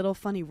these little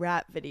funny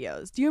rap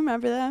videos. Do you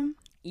remember them?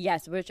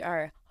 Yes, which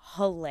are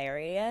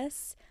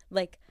hilarious.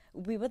 Like,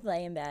 we would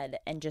lay in bed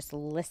and just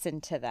listen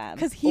to them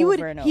Because he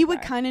over and would over.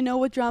 kind of know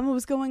what drama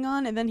was going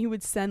on, and then he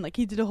would send like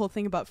he did a whole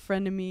thing about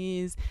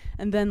frenemies,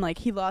 and then like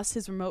he lost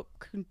his remote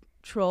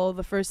control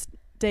the first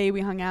day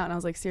we hung out, and I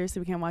was like, seriously,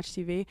 we can't watch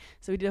TV.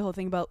 So we did a whole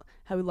thing about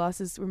how he lost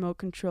his remote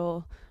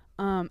control.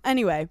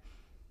 Anyway,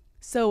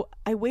 so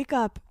I wake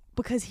up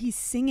because he's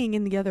singing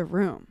in the other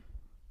room,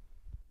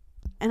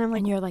 and I'm like,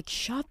 And you're like,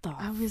 shut the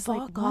I was fuck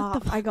like, what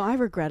up. the? I go, I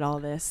regret all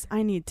this.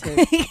 I need to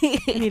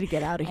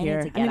get out of I need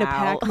here. to I need get to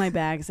pack out. my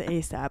bags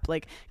ASAP.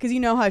 Like, because you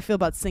know how I feel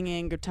about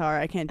singing, guitar.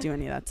 I can't do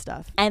any of that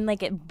stuff. And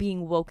like it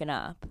being woken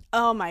up.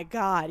 Oh my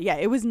God. Yeah,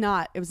 it was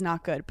not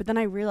good. But then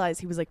I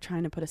realized he was like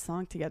trying to put a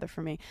song together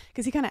for me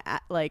because he kind of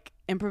like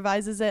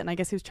improvises it. And I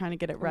guess he was trying to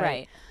get it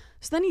right.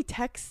 So then he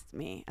texts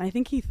me, and I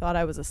think he thought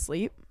I was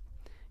asleep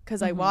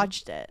because I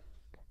watched it,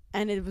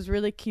 and it was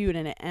really cute.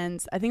 And it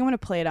ends, I think I'm going to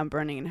play it on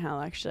Burning in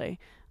Hell actually.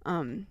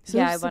 So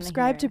Yeah, I wanna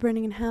subscribe to hear it.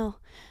 Burning in Hell.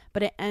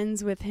 But it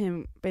ends with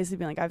him basically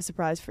being like, I have a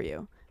surprise for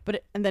you.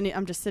 And then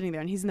I'm just sitting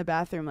there, and he's in the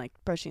bathroom like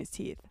brushing his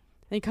teeth.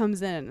 And he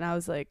comes in, and I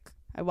was like,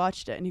 I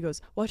watched it, and he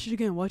goes, watch it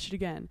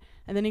again.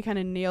 And then he kind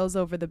of kneels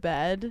over the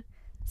bed,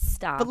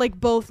 Stop. but like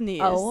both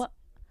knees. Oh.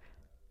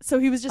 So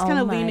he was just kind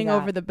Oh of my leaning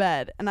God. over the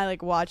bed, and I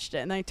like watched it,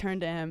 and then I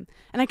turned to him,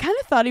 and I kind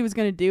of thought he was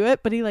going to do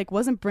it, but he like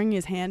wasn't bringing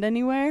his hand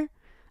anywhere.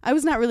 I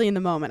was not really in the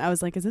moment. I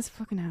was like, is this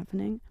fucking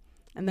happening?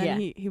 And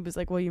then Yeah. he was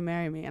like, will you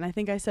marry me? And I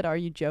think I said, are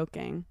you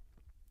joking?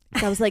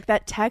 I was like,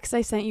 that text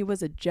I sent you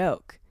was a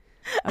joke.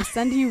 I was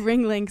sending you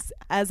ring links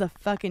as a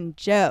fucking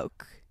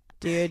joke,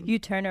 dude. You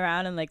turn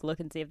around and like look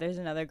and see if there's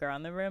another girl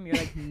in the room. You're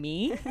like,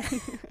 me?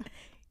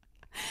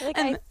 Like,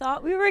 I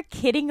thought we were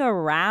kidding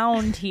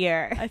around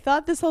here. I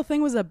thought this whole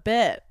thing was a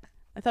bit.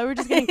 I thought we were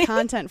just getting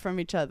content from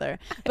each other.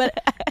 But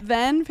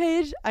then,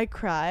 Paige, I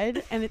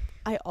cried, and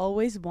I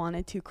always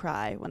wanted to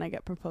cry when I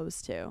get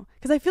proposed to.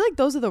 Because I feel like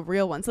those are the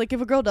real ones. Like,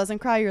 if a girl doesn't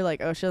cry, you're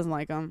like, oh, she doesn't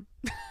like them.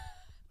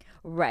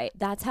 Right.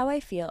 That's how I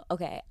feel.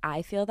 Okay.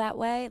 I feel that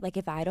way. Like,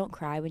 if I don't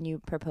cry when you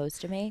propose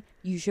to me,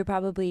 you should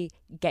probably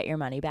get your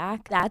money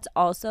back. That's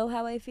also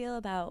how I feel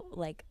about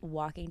like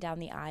walking down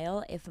the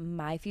aisle. If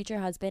my future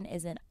husband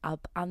isn't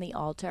up on the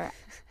altar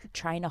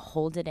trying to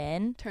hold it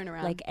in, Turn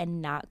around. like,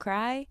 and not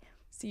cry,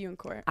 See you in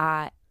court.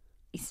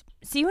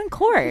 see you in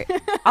court.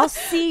 I'll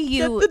see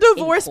you. Get the in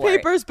divorce court.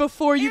 papers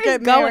before you Here's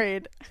get going-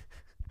 married.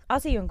 I'll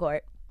see you in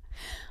court.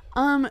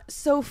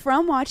 So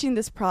from watching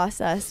this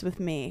process with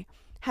me,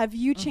 have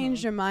you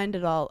changed your mind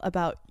at all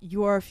about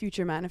your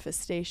future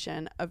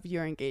manifestation of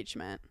your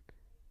engagement?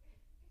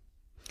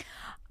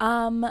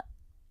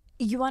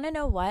 You want to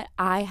know what?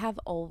 I have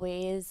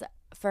always,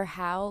 for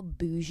how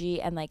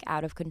bougie and like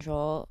out of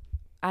control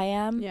I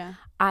am, Yeah.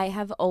 I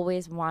have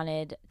always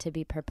wanted to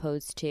be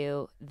proposed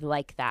to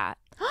like that.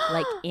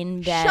 Like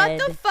in bed.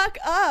 Shut the fuck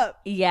up.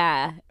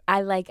 Yeah.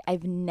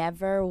 I've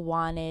never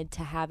wanted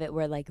to have it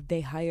where like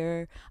they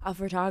hire a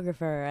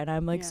photographer and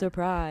I'm like Yeah.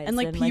 surprised. And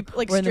like people,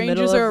 like we're in the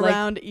strangers middle are of, like,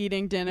 around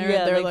eating dinner.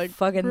 yeah, They're like, like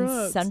fucking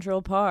 "Brooks."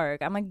 Central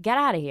Park. I'm like, get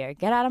out of here.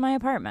 Get out of my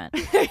apartment.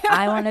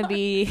 I want to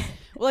be.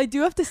 Well, I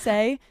do have to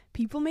say,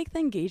 people make the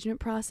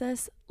engagement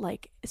process,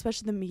 like,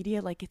 especially the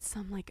media, like it's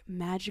some like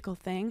magical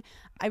thing.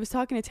 I was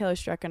talking to Taylor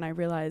Streck, and I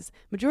realized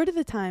majority of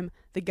the time,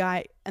 the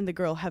guy and the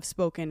girl have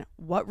spoken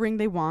what ring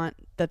they want,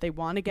 that they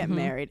want to get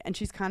married. And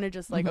she's kind of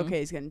just like, okay,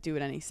 he's going to do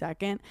it any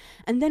second.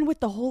 And then with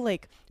the whole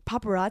like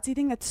paparazzi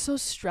thing, that's so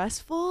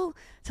stressful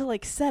to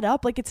like set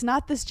up. Like, it's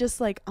not this just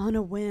like on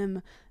a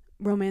whim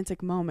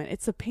romantic moment.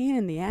 It's a pain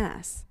in the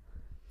ass.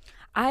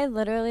 I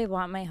literally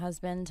want my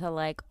husband to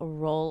like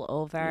roll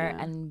over Yeah.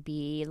 and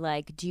be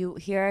like,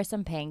 here are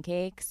some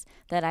pancakes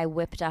that I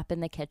whipped up in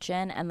the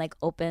kitchen, and like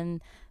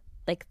open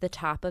like the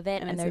top of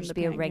it And and it's there in just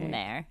the be a ring pancake.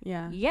 there.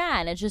 Yeah. Yeah,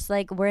 and it's just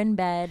like we're in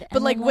bed. But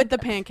and like I'm with the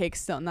pancakes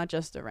still, not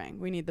just a ring.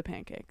 We need the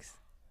pancakes.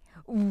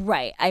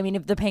 right. I mean,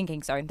 if the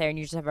pancakes aren't there and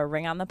you just have a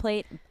ring on the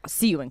plate, I'll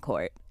see you in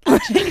court.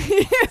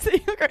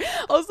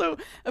 Also,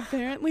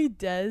 apparently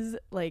Des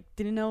like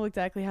didn't know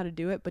exactly how to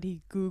do it, but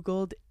he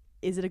Googled,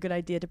 is it a good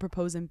idea to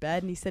propose in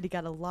bed? And he said he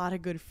got a lot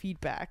of good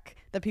feedback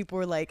that people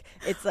were like,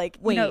 it's like,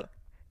 Wait, you know,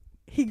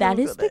 he That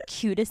is Googled the it.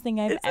 cutest thing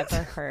I've ever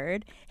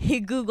heard.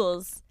 He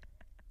Googles,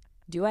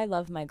 do I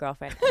love my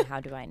girlfriend and how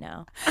do I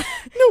know?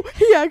 No,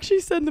 he actually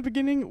said in the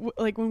beginning,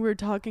 like when we were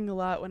talking a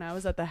lot when I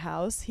was at the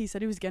house, he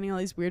said he was getting all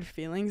these weird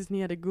feelings, and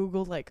he had to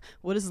Google like,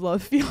 what does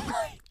love feel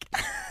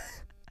like?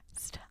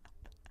 Stop.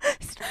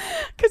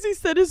 because he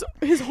said his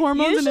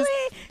hormones and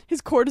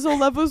his cortisol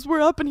levels were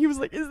up, and he was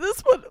like, "Is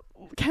this what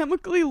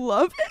chemically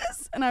love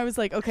is?" And I was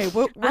like, "Okay,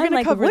 we're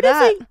gonna cover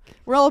that.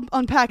 We'll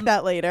unpack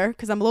that later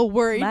because I'm a little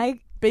worried.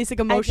 Basic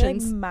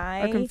emotions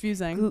are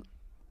confusing."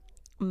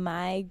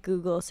 My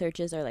Google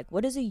searches are like,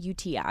 what does a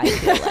UTI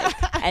feel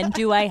like? And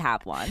do I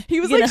have one? He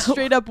was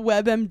straight up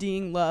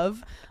WebMDing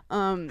love.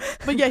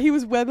 But yeah, he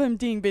was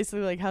WebMDing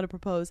basically like how to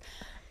propose.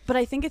 But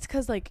I think it's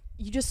because like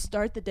you just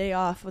start the day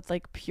off with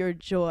like pure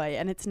joy,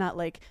 and it's not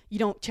like you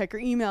don't check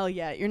your email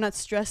yet. You're not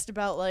stressed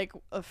about like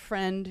a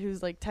friend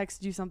who's like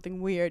texted you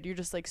something weird. You're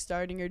just like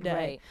starting your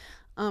day.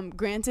 Right.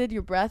 Granted,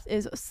 your breath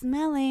is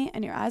smelly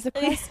and your eyes are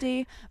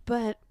crusty,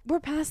 but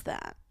we're past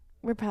that.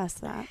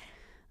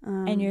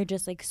 And you're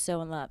just like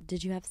so in love.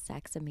 Did you have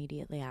sex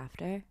immediately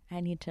after? I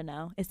need to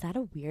know. Is that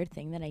a weird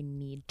thing that I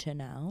need to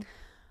know?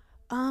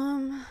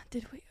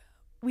 Did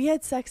we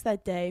had sex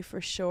that day for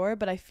sure,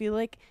 but I feel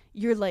like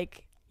you're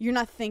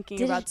not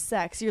thinking about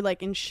sex. You're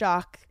like in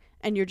shock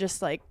and you're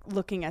just like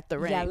looking at the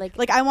ring. Yeah,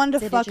 like I wanted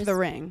to fuck the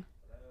ring.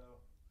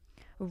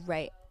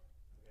 Right.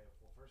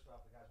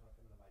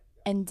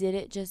 And did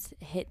it just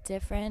hit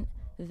different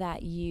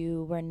that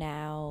you were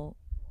now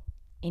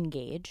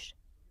engaged?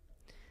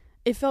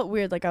 It felt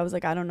weird. Like I was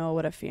like, I don't know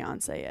what a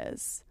fiance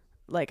is.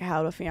 Like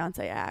how a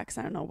fiance acts.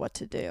 I don't know what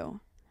to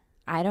do.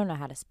 I don't know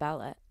how to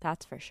spell it.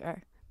 That's for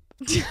sure.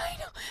 I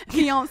know.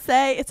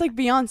 Fiance. It's like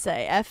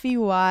Beyonce.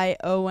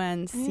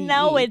 Feyonce.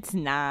 No, it's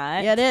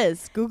not. Yeah, it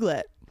is. Google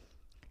it.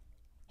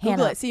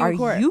 Hannah,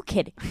 are you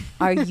kidding?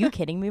 Are you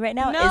kidding me right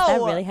now? No. Is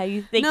that really how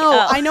you think?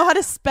 No, I know how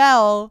to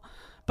spell,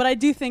 but I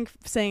do think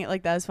saying it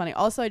like that is funny.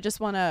 Also, I just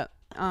want to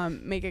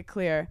make it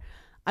clear.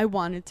 I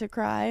wanted to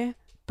cry,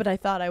 but I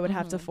thought I would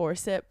have to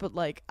force it. But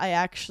like, I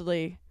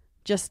actually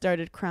just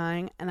started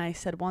crying, and I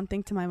said one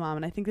thing to my mom,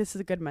 and I think this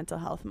is a good mental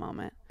health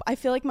moment. I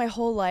feel like my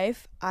whole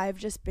life I've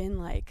just been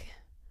like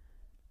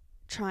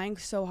trying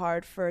so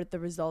hard for the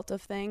result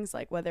of things,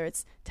 like whether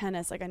it's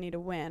tennis, like I need to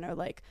win, or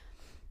like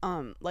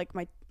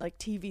my like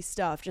TV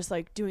stuff, just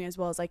like doing as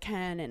well as I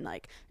can, and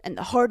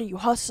the harder you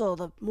hustle,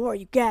 the more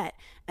you get.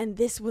 And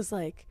this was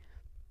like,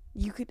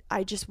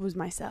 I just was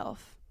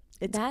myself.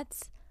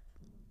 That's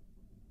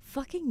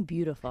fucking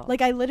beautiful.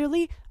 Like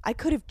I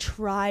could have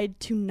tried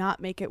to not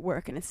make it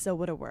work and it still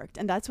would have worked.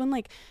 And that's when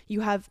like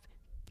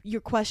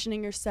you're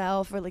questioning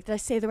yourself, or like, did I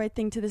say the right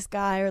thing to this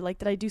guy, or like,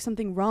 did I do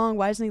something wrong?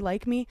 Why doesn't he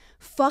like me?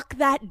 Fuck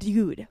that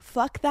dude.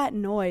 Fuck that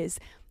noise.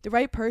 The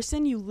right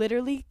person you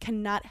literally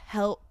cannot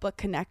help but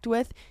connect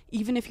with,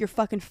 even if you're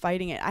fucking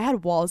fighting it. I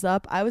had walls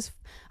up. I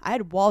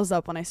had walls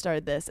up when I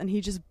started this, and he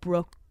just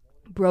broke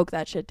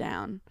that shit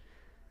down.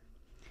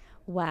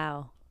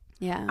 Wow.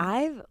 Yeah.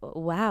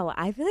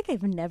 I feel like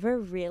I've never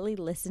really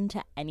listened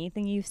to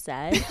anything you've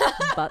said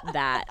but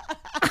that.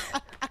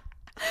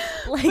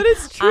 Like, but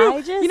it's true.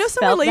 You know,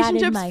 some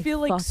relationships feel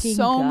like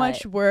so gut.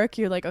 much work.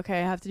 You're like, okay,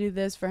 I have to do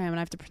this for him, and I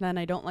have to pretend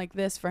I don't like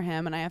this for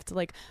him, and I have to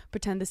like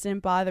pretend this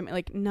didn't bother me.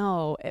 Like,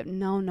 no. I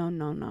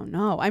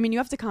mean, you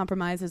have to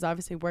compromise. There's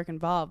obviously work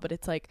involved, but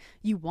it's like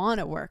you want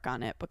to work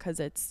on it because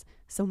it's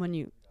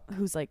someone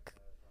who's like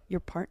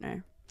your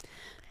partner.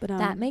 But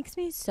that makes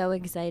me so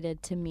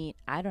excited to meet,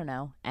 I don't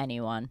know,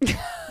 anyone.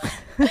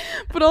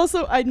 But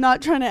also, I'm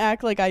not trying to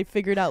act like I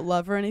figured out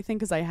love or anything,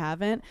 because I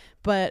haven't.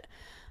 But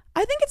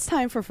I think it's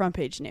time for front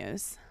page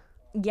news.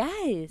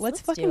 Yes.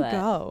 Let's fucking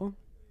go.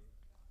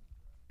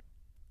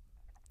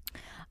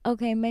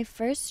 Okay, my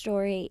first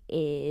story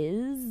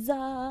is,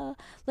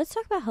 let's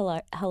talk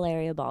about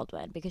Hilaria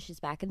Baldwin, because she's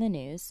back in the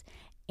news,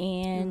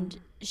 and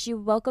she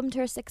welcomed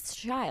her 6th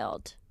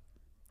child.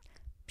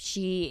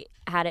 She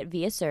had it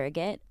via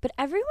surrogate, but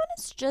everyone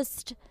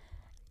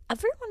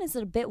is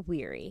a bit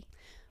weary,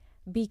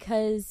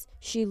 because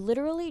she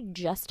literally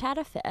just had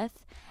a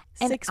 5th.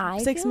 And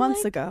 6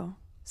 months ago.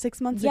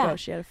 6 months ago,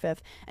 she had a 5th.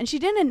 And she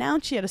didn't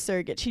announce she had a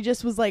surrogate. She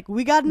just was like,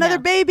 we got another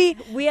baby.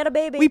 We had a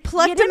baby. We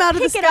plucked him out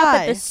of the sky. You didn't pick it up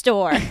at the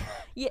store.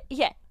 You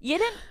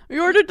didn't. We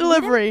ordered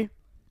delivery.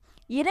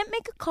 You didn't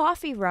make a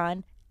coffee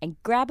run and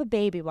grab a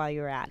baby while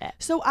you were at it.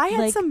 So I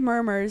had some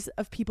murmurs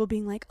of people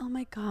being like, oh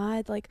my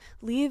God, like,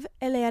 leave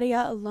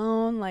Hilaria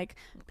alone. Like,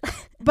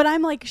 but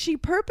I'm like, she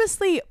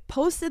purposely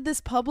posted this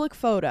public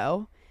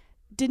photo,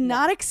 did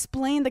not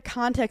explain the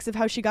context of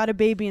how she got a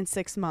baby in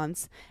 6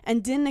 months,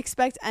 and didn't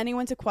expect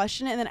anyone to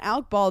question it. And then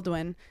Alec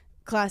Baldwin,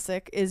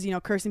 classic, is,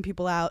 cursing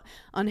people out,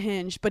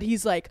 unhinged. But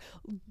he's like,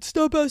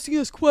 stop asking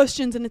us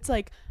questions. And it's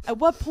like, at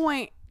what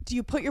point do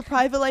you put your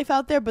private life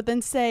out there, but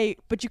then say,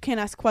 but you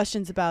can't ask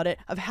questions about it,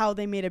 of how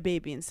they made a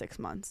baby in 6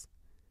 months?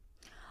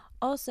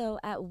 Also,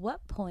 at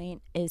what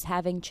point is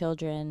having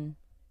children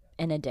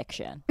an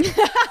addiction?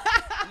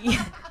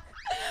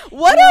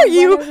 What are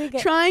you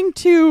trying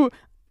to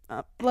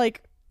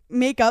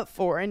make up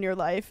for in your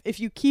life if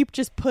you keep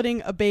just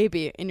putting a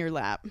baby in your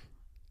lap?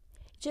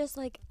 Just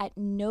like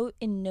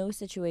in no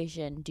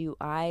situation do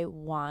I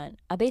want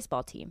a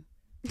baseball team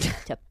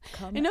to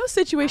come. In no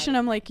situation,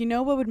 I'm like,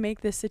 what would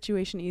make this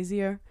situation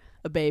easier?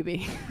 A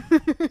baby.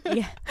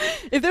 Yeah.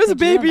 If there was a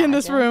baby in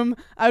this room,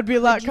 I would be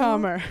a lot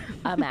calmer.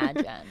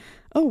 Imagine.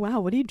 Oh wow,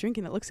 what are you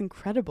drinking? That looks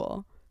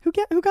incredible. Who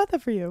got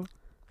that for you?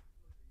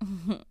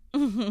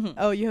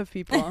 Oh, you have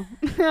people.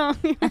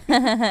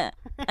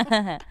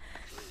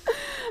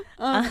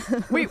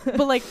 Wait,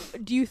 but like,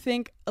 do you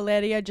think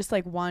Aleria just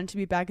like wanted to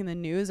be back in the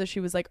news, or she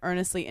was like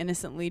earnestly,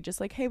 innocently just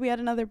like, hey, we had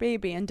another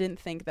baby, and didn't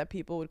think that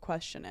people would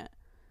question it?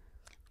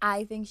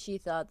 I think she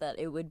thought that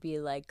it would be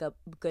like a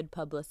good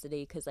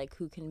publicity because like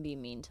who can be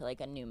mean to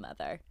like a new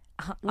mother?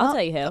 I'll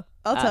tell you who.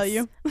 I'll tell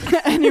you.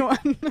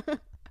 Anyone.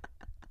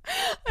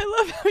 I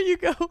love how you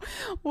go,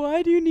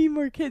 why do you need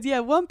more kids? Yeah,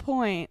 at one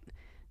point,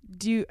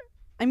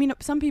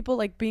 some people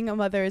like being a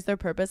mother is their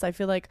purpose. I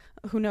feel like,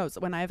 who knows,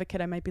 when I have a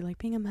kid, I might be like,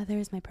 being a mother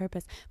is my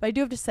purpose. But I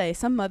do have to say,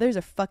 some mothers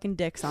are fucking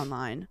dicks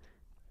online.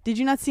 Did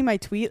you not see my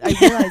tweet? I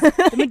realized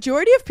the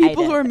majority of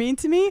people who are mean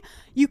to me,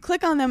 you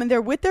click on them and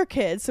they're with their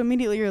kids. So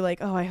immediately you're like,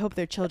 oh, I hope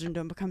their children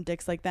don't become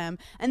dicks like them.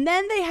 And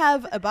then they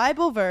have a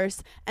Bible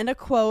verse and a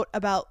quote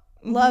about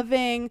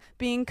loving,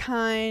 being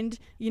kind,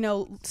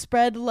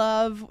 spread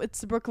love. It's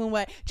the Brooklyn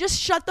way. Just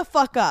shut the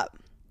fuck up.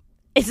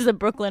 It's the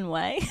Brooklyn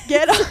way.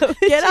 Get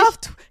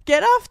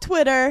off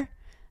Twitter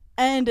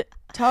and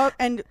talk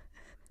and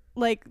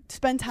like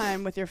spend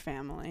time with your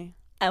family.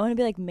 I want to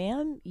be like,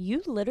 ma'am,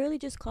 you literally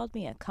just called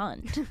me a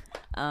cunt.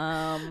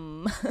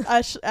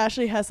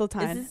 Ashley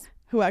Hesseltine,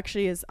 who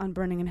actually is on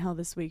Burning in Hell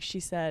this week,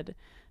 she said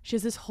she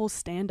has this whole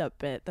stand-up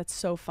bit that's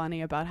so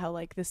funny about how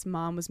like this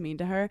mom was mean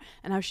to her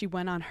and how she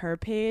went on her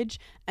page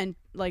and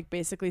like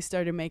basically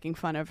started making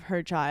fun of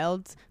her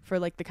child for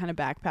like the kind of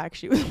backpack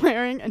she was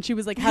wearing, and she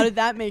was like, how did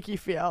that make you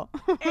feel?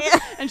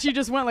 And she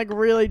just went like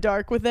really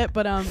dark with it,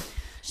 but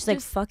she's like,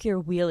 fuck your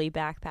wheelie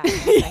backpack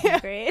in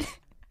second grade.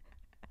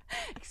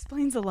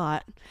 Explains a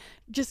lot.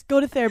 Just go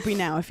to therapy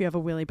now if you have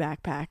a wheelie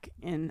backpack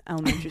in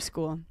elementary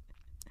school.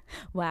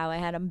 Wow, I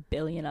had a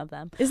billion of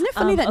them. Isn't it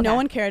funny that no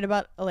one cared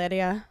about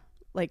Aleria?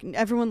 Like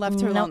everyone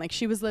left her alone. Like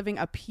she was living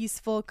a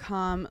peaceful,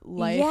 calm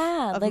life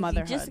of like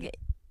motherhood.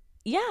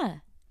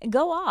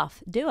 Go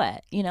off, do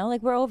it.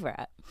 Like we're over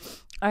it.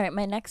 All right,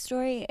 my next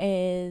story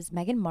is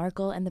Meghan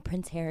Markle and the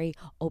Prince Harry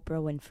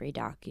Oprah Winfrey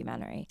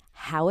documentary.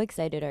 How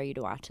excited are you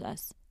to watch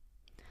this?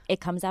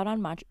 It comes out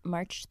on March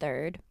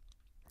 3rd.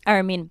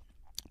 On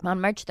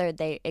March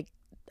 3rd,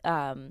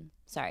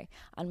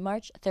 on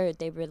March 3rd,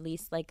 they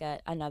released like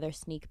another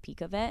sneak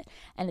peek of it,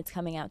 and it's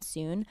coming out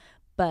soon.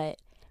 But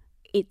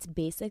it's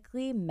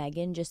basically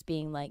Meghan just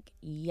being like,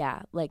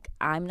 yeah, like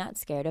I'm not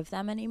scared of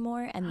them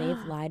anymore, and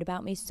they've lied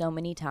about me so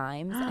many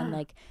times, and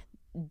like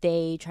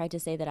they tried to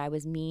say that I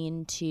was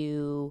mean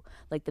to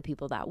like the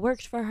people that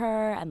worked for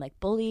her and like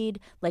bullied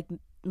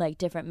like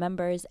different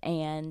members.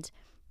 And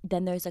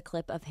then there's a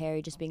clip of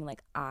Harry just being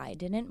like, I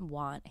didn't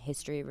want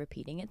history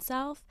repeating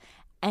itself.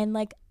 And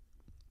like,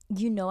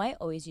 I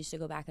always used to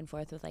go back and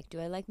forth with like, do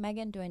I like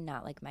Meghan? Do I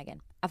not like Meghan?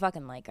 I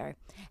fucking like her.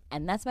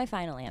 And that's my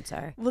final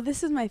answer. Well,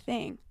 this is my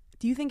thing.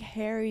 Do you think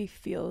Harry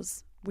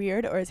feels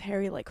weird, or is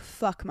Harry like,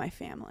 fuck my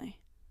family?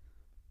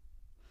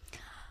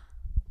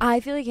 I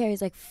feel like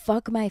Harry's like,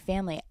 fuck my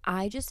family.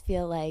 I just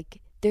feel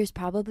like there's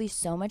probably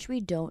so much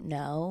we don't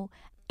know.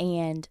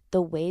 And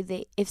the way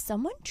if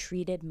someone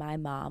treated my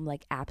mom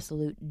like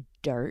absolute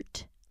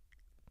dirt,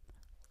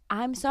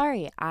 I'm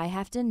sorry, I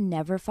have to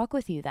never fuck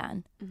with you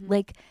then. Mm-hmm.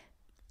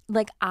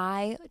 Like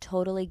I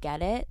totally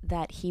get it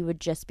that he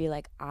would just be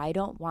like, I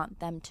don't want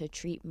them to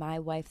treat my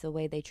wife the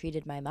way they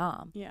treated my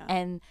mom. Yeah.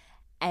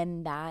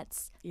 And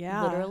that's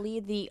literally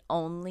the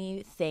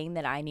only thing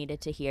that I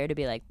needed to hear to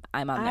be like,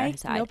 I'm on their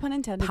side. No pun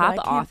intended. Pop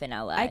off in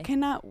LA. I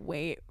cannot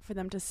wait for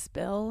them to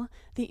spill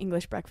the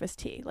English breakfast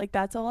tea. Like,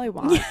 that's all I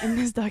want in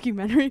this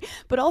documentary.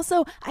 But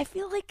also, I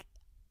feel like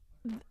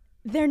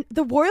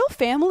the royal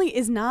family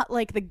is not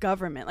like the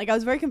government. Like, I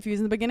was very confused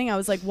in the beginning. I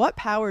was like, what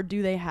power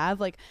do they have?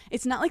 Like,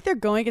 it's not like they're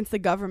going against the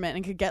government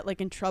and could get like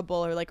in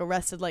trouble or like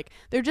arrested. Like,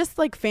 they're just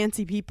like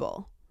fancy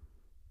people.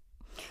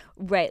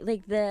 Right.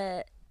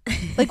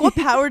 Like, what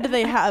power do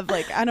they have?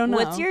 Like, I don't know.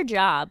 What's your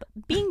job?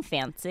 Being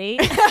fancy.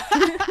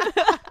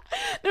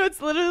 No, it's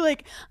literally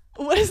like,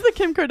 what is the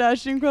Kim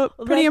Kardashian quote?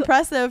 Pretty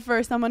impressive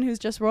for someone who's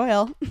just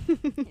royal.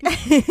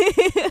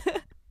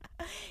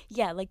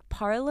 Yeah, like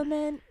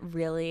Parliament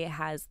really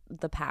has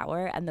the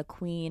power, and the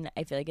Queen,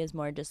 I feel like, is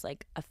more just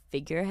like a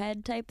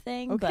figurehead type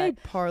thing. Okay,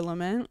 but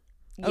Parliament.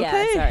 Yeah,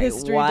 okay, sorry.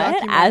 history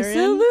What?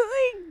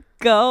 Absolutely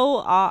go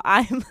off.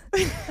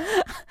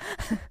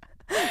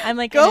 I'm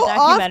like go in a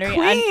documentary. Off,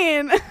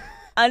 Queen.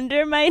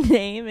 Under my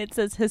name, it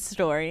says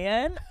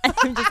historian. And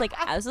I'm just like,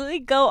 absolutely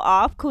go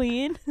off,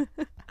 Queen.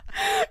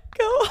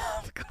 Go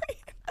off, Queen.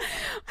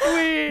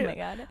 Wait. Oh my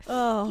god.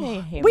 Oh.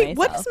 I hate wait.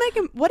 myself.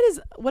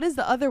 What is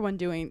the other one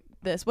doing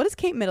this? What is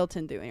Kate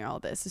Middleton doing all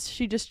this? Is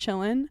she just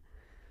chilling?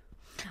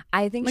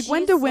 I think like,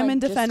 when do women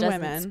defend just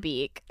women?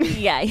 Speak.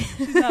 Yeah.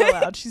 She's not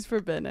allowed. She's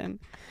forbidden.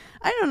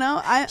 I don't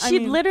know.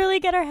 She'd literally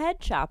get her head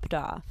chopped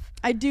off.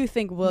 I do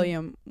think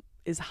William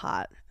is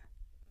hot.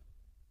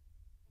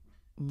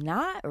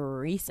 Not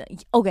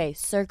recent. Okay,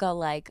 circa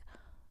like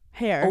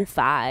hair.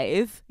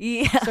 05.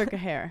 Yeah. Circa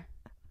hair.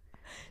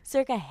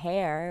 Circa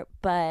hair,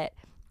 but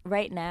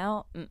right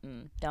now,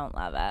 don't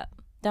love it.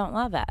 Don't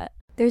love it.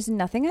 There's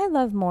nothing I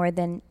love more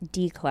than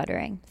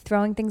decluttering,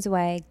 throwing things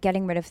away,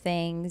 getting rid of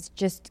things,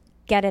 just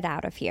get it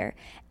out of here.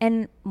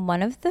 And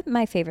one of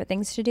my favorite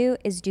things to do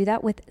is do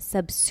that with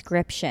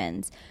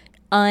subscriptions.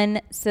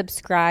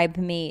 Unsubscribe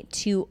me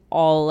to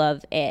all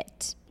of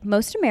it.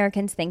 Most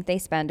Americans think they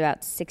spend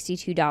about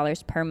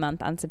 $62 per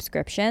month on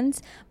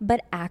subscriptions,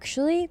 but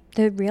actually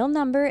the real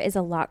number is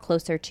a lot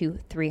closer to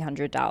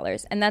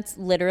 $300. And that's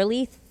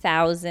literally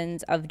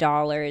thousands of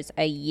dollars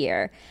a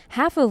year,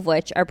 half of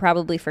which are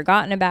probably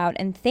forgotten about.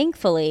 And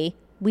thankfully,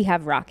 we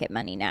have Rocket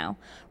Money now.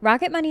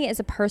 Rocket Money is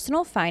a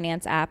personal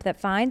finance app that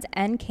finds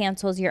and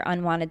cancels your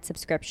unwanted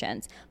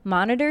subscriptions,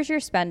 monitors your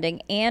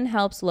spending, and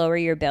helps lower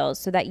your bills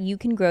so that you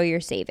can grow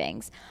your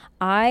savings.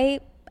 I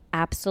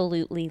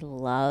absolutely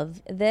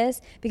love this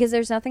because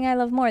there's nothing I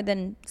love more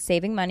than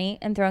saving money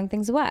and throwing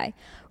things away.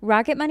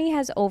 Rocket Money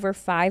has over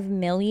 5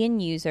 million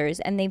users,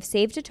 and they've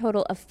saved a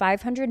total of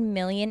 $500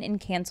 million in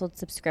canceled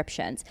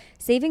subscriptions,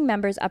 saving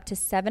members up to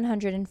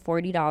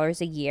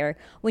 $740 a year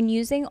when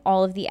using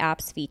all of the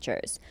app's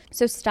features.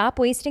 So stop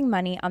wasting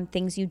money on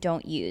things you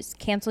don't use.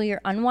 Cancel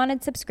your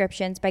unwanted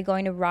subscriptions by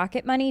going to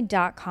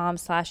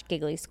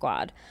rocketmoney.com/giggly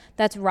squad.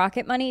 That's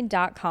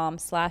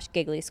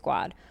rocketmoney.com/giggly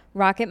squad.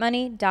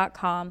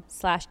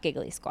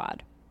 rocketmoney.com/giggly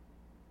squad.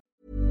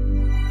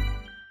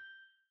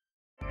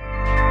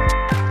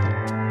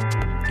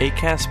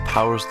 Acast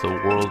powers the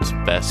world's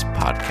best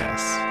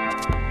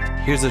podcasts.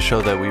 Here's a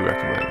show that we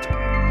recommend.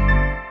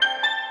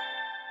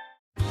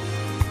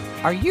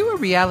 Are you a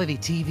reality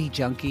TV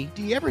junkie?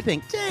 Do you ever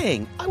think,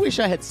 dang, I wish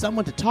I had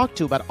someone to talk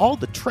to about all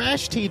the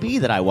trash TV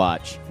that I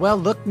watch? Well,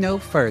 look no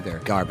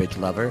further, garbage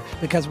lover,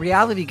 because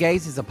Reality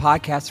Gaze is a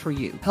podcast for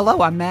you.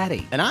 Hello, I'm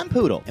Maddie. And I'm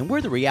Poodle, and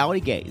we're the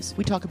Reality Gaze.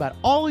 We talk about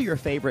all your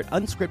favorite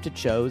unscripted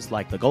shows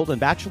like The Golden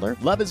Bachelor,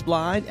 Love is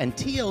Blind, and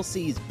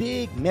TLC's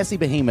big, messy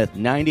behemoth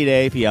 90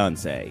 Day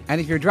Fiancé.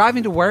 And if you're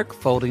driving to work,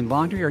 folding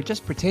laundry, or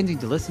just pretending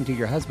to listen to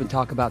your husband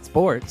talk about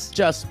sports,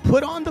 just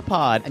put on the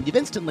pod, and you've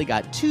instantly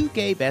got two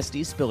gay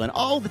besties spilling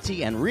all the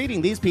tea and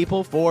reading these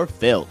people for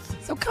filth.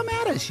 So come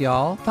at us,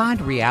 y'all. Find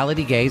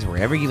Reality Gaze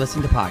wherever you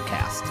listen to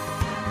podcasts.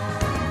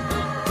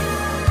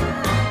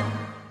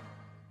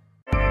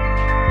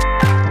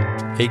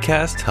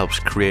 Acast helps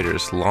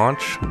creators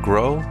launch,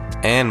 grow,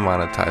 and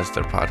monetize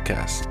their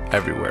podcasts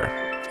everywhere.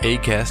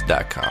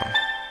 Acast.com.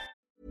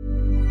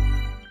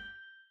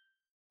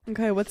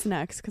 Okay, what's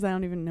next? Because I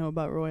don't even know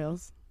about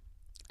royals.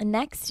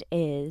 Next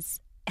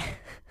is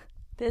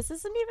this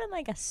isn't even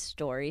like a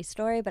story,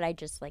 but I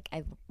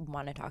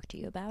want to talk to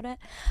you about it.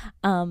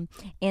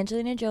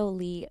 Angelina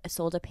Jolie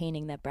sold a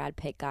painting that Brad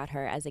Pitt got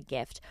her as a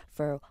gift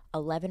for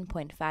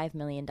 $11.5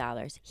 million.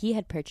 He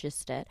had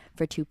purchased it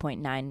for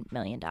 $2.9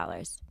 million.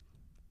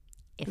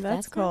 If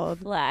that's called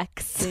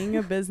flex. Being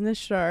a business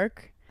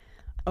shark.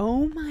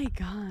 Oh my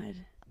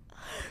God.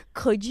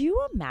 Could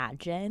you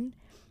imagine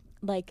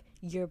like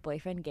your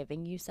boyfriend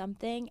giving you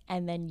something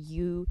and then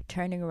you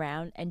turning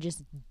around and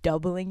just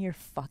doubling your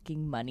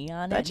fucking money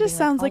on it? That just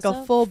sounds like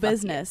a full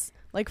business. It.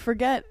 Like,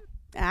 forget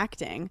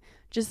acting.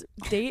 Just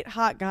date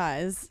hot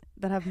guys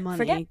that have money.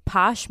 Forget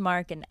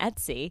Poshmark and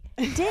Etsy.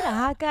 Date a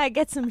hot guy,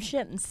 get some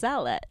shit and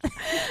sell it.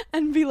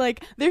 And be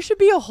like, there should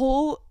be a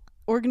whole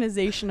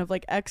organization of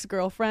like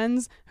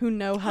ex-girlfriends who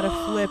know how to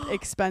flip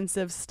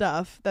expensive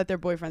stuff that their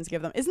boyfriends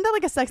give them. Isn't that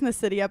like a Sex and the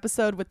City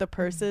episode with the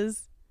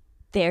purses?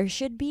 There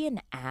should be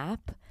an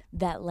app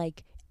that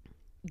like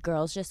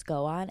girls just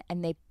go on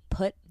and they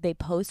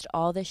post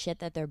all the shit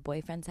that their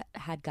boyfriends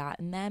had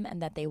gotten them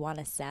and that they want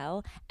to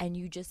sell, and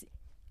you just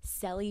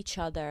sell each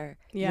other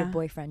your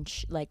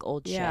boyfriend like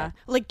old shit.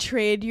 Like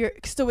trade your,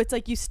 so it's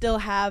like you still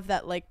have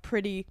that like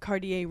pretty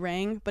Cartier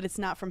ring, but it's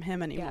not from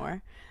him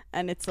anymore.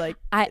 And it's like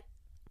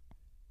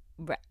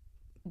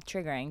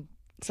triggering.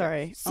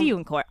 Sorry. See you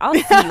in court. I'll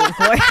see you in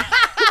court.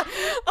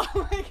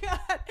 Oh my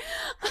God.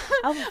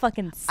 I'll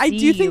fucking see I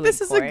do think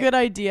this is court. a good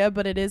idea,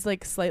 but it is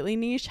like slightly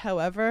niche.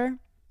 However,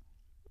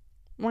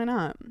 why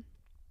not?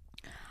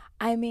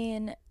 I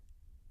mean,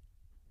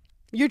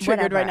 you're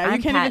triggered right now.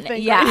 You can't even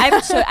think. Yeah,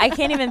 right now. I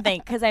can't even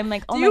think because I'm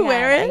like, oh do my you God,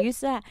 wear it? I used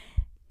to.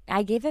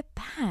 I gave it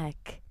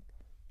back.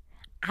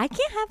 I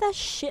can't have that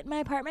shit in my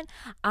apartment.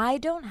 I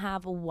don't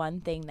have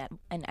one thing that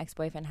an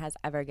ex-boyfriend has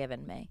ever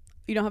given me.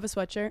 You don't have a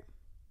sweatshirt?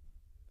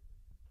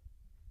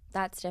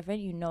 That's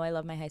different. You know I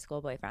love my high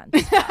school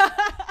boyfriends.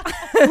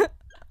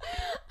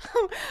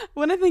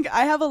 When I think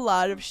I have a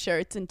lot of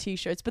shirts and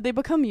t-shirts, but they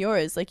become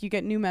yours. Like you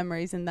get new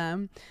memories in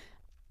them.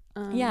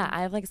 Yeah,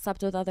 I've like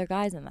slept with other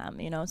guys in them,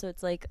 you know, so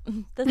it's like,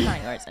 that's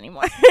not yours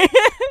anymore.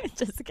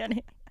 Just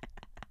kidding.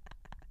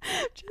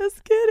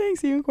 Just kidding.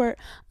 See you in court.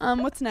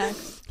 What's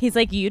next? He's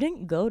like, you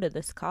didn't go to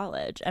this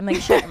college. I'm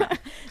like, shut your mouth.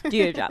 Do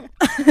your job.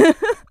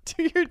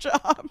 Do your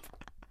job.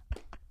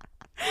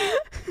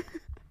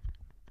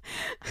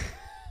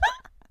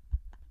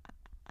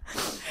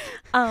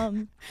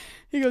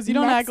 He goes, you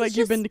don't act like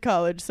you've been to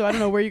college, so I don't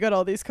know where you got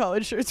all these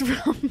college shirts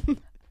from.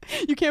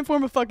 You can't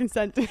form a fucking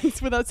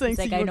sentence without saying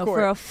see you in court. I know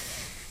for a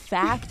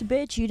fact,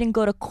 bitch, you didn't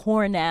go to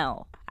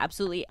Cornell.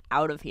 Absolutely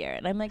out of here.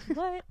 And I'm like,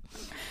 what?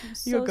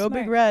 You go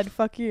big red.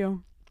 Fuck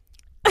you.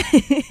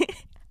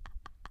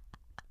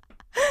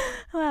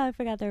 Wow, I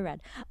forgot they're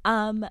red.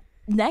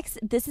 Next,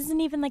 this isn't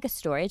even like a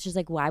story. It's just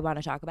like why I want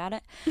to talk about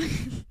it.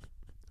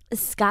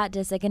 Scott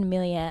Disick and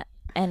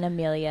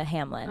Amelia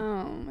Hamlin.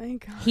 Oh my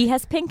god. He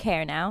has pink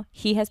hair now.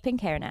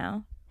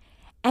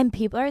 And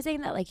people are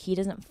saying that like he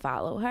doesn't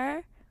follow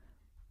her.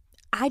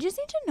 I just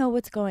need to know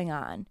what's going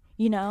on,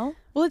 you know?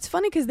 Well, it's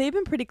funny because they've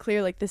been pretty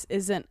clear, like, this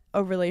isn't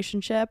a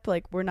relationship.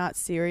 Like, we're not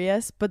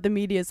serious. But the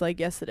media's like,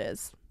 yes, it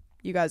is.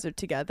 You guys are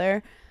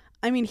together.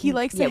 I mean, he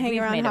likes to hang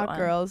around hot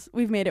girls.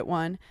 We've made it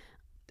one.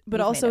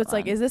 But also, it's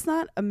like, is this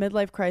not a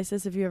midlife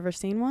crisis? Have you ever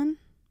seen one?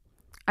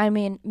 I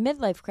mean,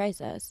 midlife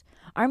crisis.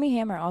 Armie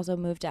Hammer also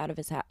moved out of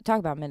his house. Talk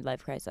about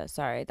midlife crisis.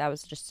 Sorry, that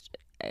was just,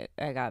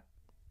 I got,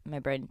 my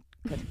brain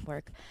couldn't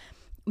work.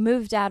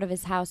 Moved out of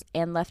his house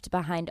and left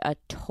behind a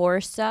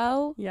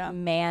torso,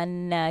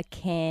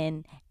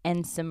 mannequin,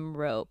 and some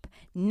rope.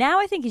 Now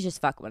I think he's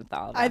just fucking with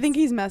all of us. I think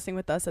he's messing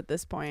with us at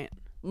this point.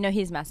 No,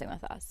 he's messing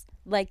with us.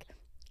 Like,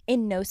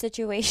 in no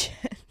situation.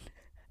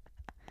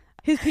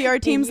 His PR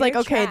team's like,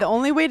 okay, the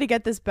only way to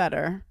get this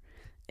better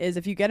is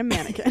if you get a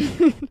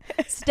mannequin,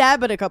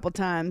 stab it a couple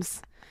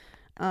times,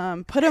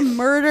 put a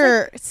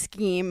murder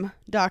scheme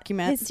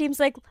document. His team's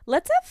like,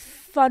 let's have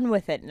fun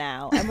with it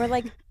now. And we're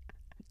like,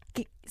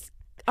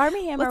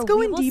 Armie Hammer, let's go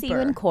we in will deeper. See you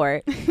in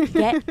court.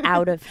 Get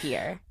out of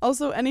here.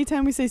 Also,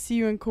 anytime we say see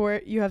you in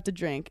court, you have to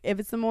drink. If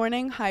it's the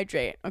morning,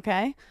 hydrate,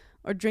 okay?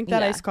 Or drink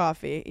that iced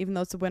coffee. Even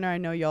though it's the winter, I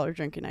know y'all are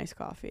drinking iced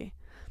coffee.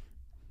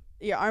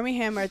 Yeah, Armie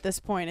Hammer at this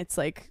point, it's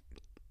like...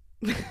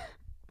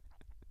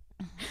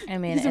 I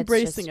mean, he's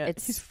embracing it.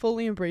 He's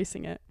fully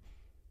embracing it.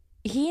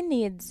 He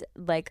needs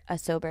like a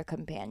sober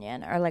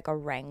companion or like a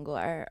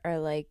wrangler or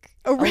like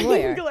a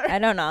lawyer. Wrangler. I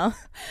don't know.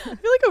 I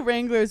feel like a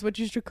wrangler is what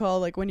you should call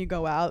like when you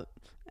go out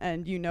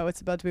and you know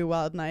it's about to be a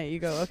wild night. You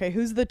go, okay,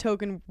 who's the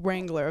token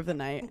wrangler of the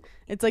night?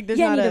 It's like there's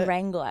not a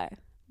wrangler.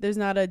 There's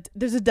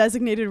a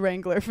designated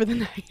wrangler for the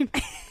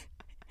night.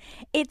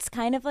 It's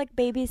kind of like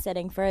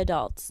babysitting for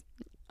adults.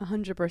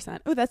 100%.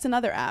 Oh, that's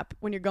another app.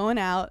 When you're going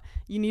out,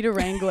 you need a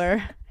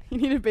wrangler. You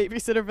need a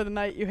babysitter for the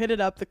night. You hit it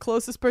up. The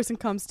closest person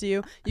comes to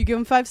you. You give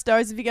them 5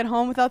 stars if you get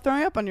home without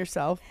throwing up on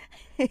yourself.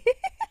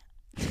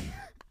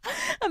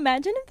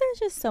 Imagine if there's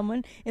just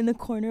someone in the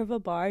corner of a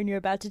bar and you're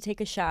about to take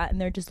a shot and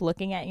they're just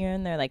looking at you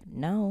and they're like,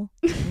 no.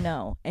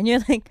 And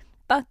you're like,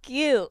 fuck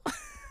you.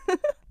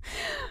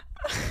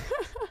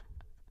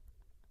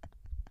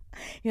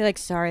 You're like,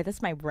 sorry,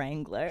 that's my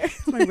wrangler.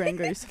 My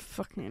wrangler is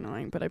fucking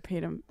annoying, but I'm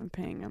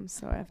paying him,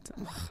 so I have to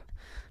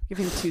give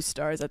him 2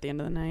 stars at the end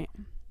of the night.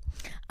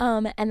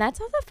 And that's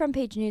all the front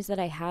page news that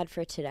I had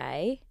for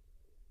today.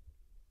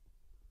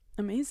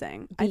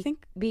 Amazing. I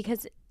think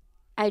because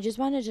I just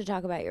wanted to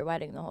talk about your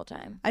wedding the whole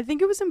time. I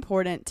think it was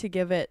important to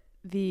give it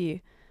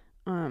the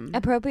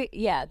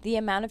appropriate, the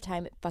amount of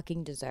time it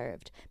fucking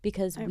deserved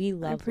because we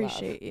love. I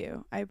appreciate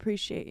you. I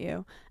appreciate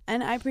you,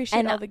 and I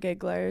appreciate all the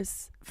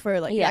gigglers for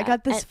like. I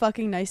got this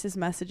fucking nicest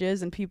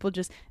messages, and people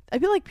just. I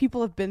feel like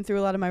people have been through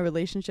a lot of my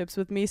relationships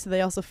with me, so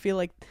they also feel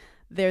like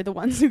they're the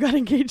ones who got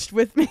engaged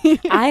with me.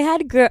 I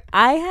had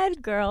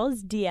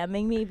girls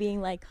DMing me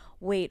being like,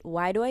 "Wait,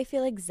 why do I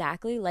feel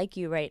exactly like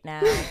you right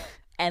now?"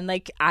 And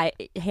like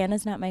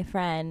Hannah's not my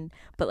friend,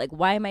 but like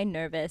why am I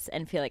nervous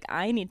and feel like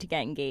I need to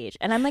get engaged?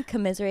 And I'm like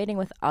commiserating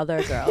with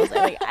other girls.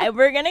 Like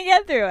we're gonna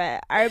get through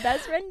it. Our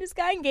best friend just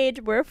got engaged.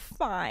 We're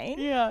fine.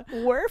 Yeah,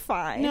 we're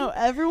fine. No,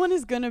 everyone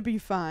is gonna be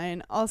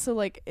fine. Also,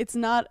 like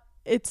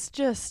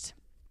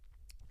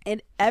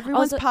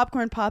everyone's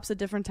popcorn pops at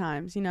different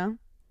times. You know.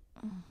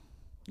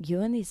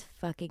 You and these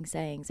fucking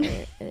sayings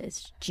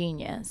it's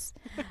genius.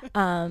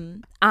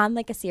 On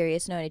like a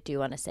serious note, I do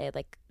want to say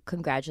like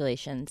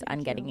congratulations on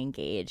getting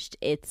engaged.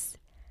 It's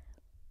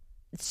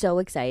so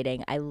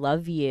exciting. I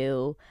love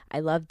you.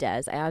 I love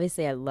Des.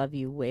 I love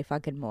you way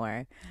fucking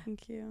more.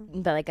 Thank you.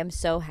 But like I'm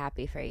so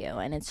happy for you,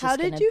 and it's just how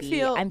did you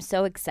feel? I'm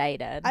so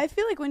excited. I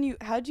feel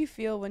like how'd you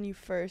feel when you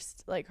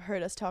first like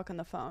heard us talk on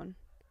the phone?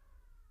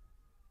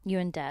 You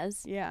and Des?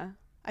 Yeah.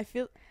 I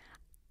feel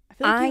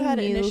like you had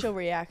initial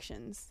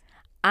reactions.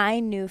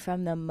 I knew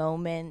from the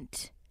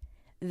moment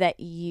that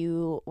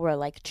you were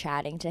like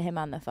chatting to him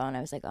on the phone,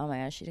 I was like, oh my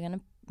gosh, she's going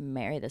to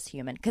marry this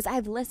human. Because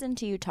I've listened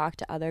to you talk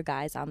to other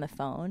guys on the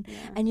phone. Yeah.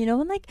 And you know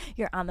when like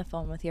you're on the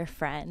phone with your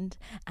friend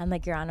and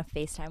like you're on a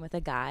FaceTime with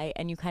a guy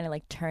and you kind of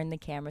like turn the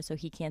camera so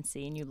he can't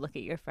see and you look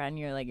at your friend and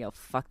you're like, yo,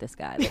 fuck this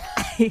guy. Like,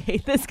 I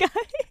hate this guy.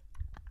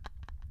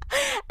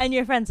 And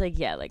your friend's like,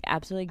 yeah, like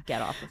absolutely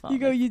get off the phone. You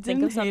go, like, you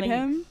didn't hate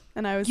him?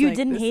 And I was you like,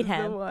 didn't this hate is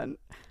him. The one.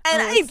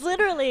 And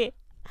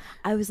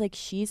I was like,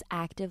 she's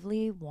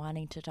actively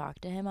wanting to talk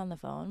to him on the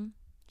phone.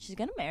 She's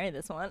going to marry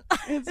this one.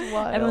 It's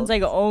wild. Everyone's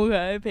like,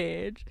 okay,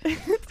 Paige.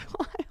 It's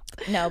wild.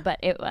 No, but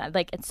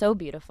it's so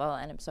beautiful,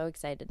 and I'm so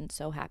excited and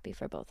so happy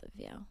for both of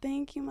you.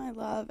 Thank you, my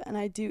love. And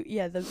I do,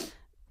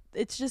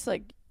 it's just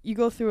like, you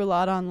go through a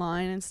lot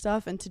online and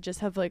stuff, and to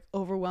just have like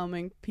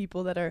overwhelming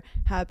people that are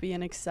happy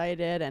and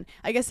excited. And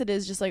I guess it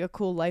is just like a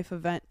cool life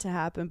event to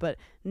happen. But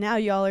now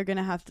y'all are going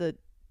to have to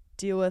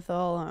deal with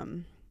all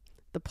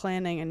the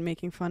planning and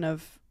making fun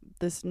of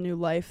this new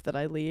life that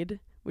I lead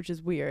which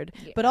is weird.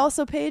 Yeah. But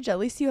also, Paige, at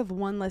least you have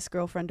one less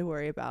girlfriend to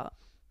worry about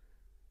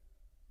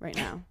right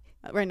now.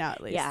 Right now,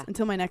 at least. Yeah.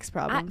 Until my next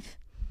problem.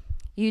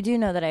 You do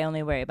know that I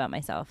only worry about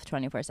myself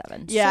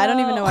 24/7. Yeah, I don't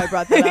even know why I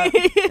brought that up.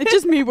 It's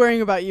just me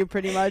worrying about you,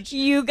 pretty much.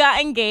 You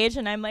got engaged,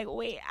 and I'm like,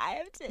 wait, I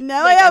have to.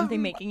 Now like, I have-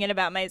 I'm making it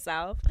about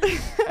myself.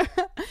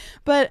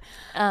 But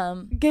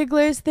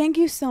Gigglers, thank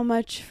you so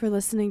much for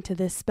listening to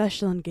this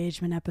special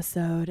engagement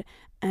episode.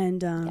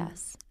 And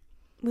yes,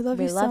 we love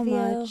We you so love you.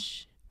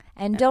 much.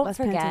 and don't Las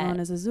forget,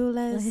 pantalones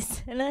azules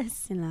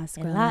Listeners en la en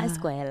escuela. la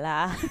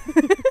escuela.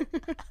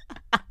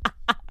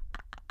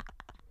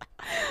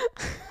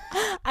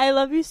 I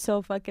love you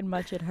so fucking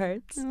much. It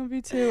hurts. I love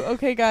you too.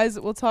 Okay, guys,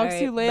 we'll talk All to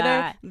you right,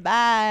 later.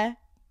 Bye.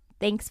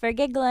 Thanks for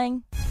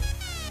giggling.